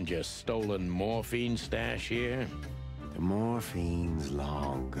bodies and your stolen morphine stash here? The morphine's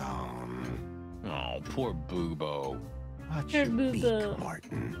long gone. Oh, poor Boobo. Watch Poor your beak, Boobo.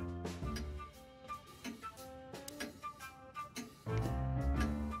 Martin.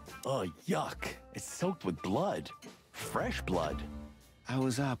 Oh, yuck. It's soaked with blood. Fresh blood. I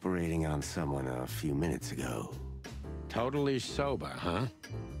was operating on someone a few minutes ago. Totally sober, huh?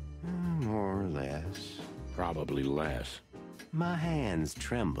 More or less. Probably less. My hands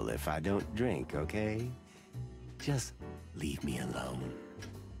tremble if I don't drink, okay? Just leave me alone.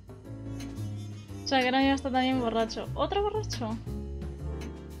 O sea, que ahora ya está también borracho. ¿Otro borracho?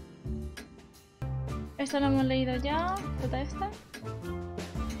 Esto lo hemos leído ya. ¿Tota esta?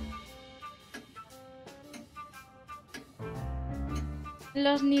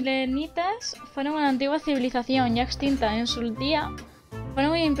 Los nilenitas fueron una antigua civilización ya extinta en su día.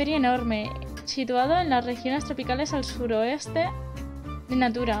 Fueron un imperio enorme, situado en las regiones tropicales al suroeste de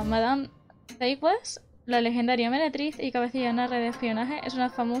Natura. Madame Dais, la legendaria meretriz y cabecilla de una red de espionaje, es una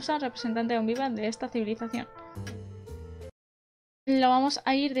famosa representante aún viva de esta civilización. Lo vamos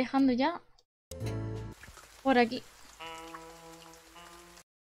a ir dejando ya por aquí.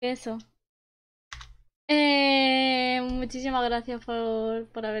 Eso. Muchísimas gracias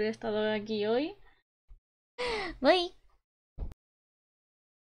por haber estado aquí hoy. Bye.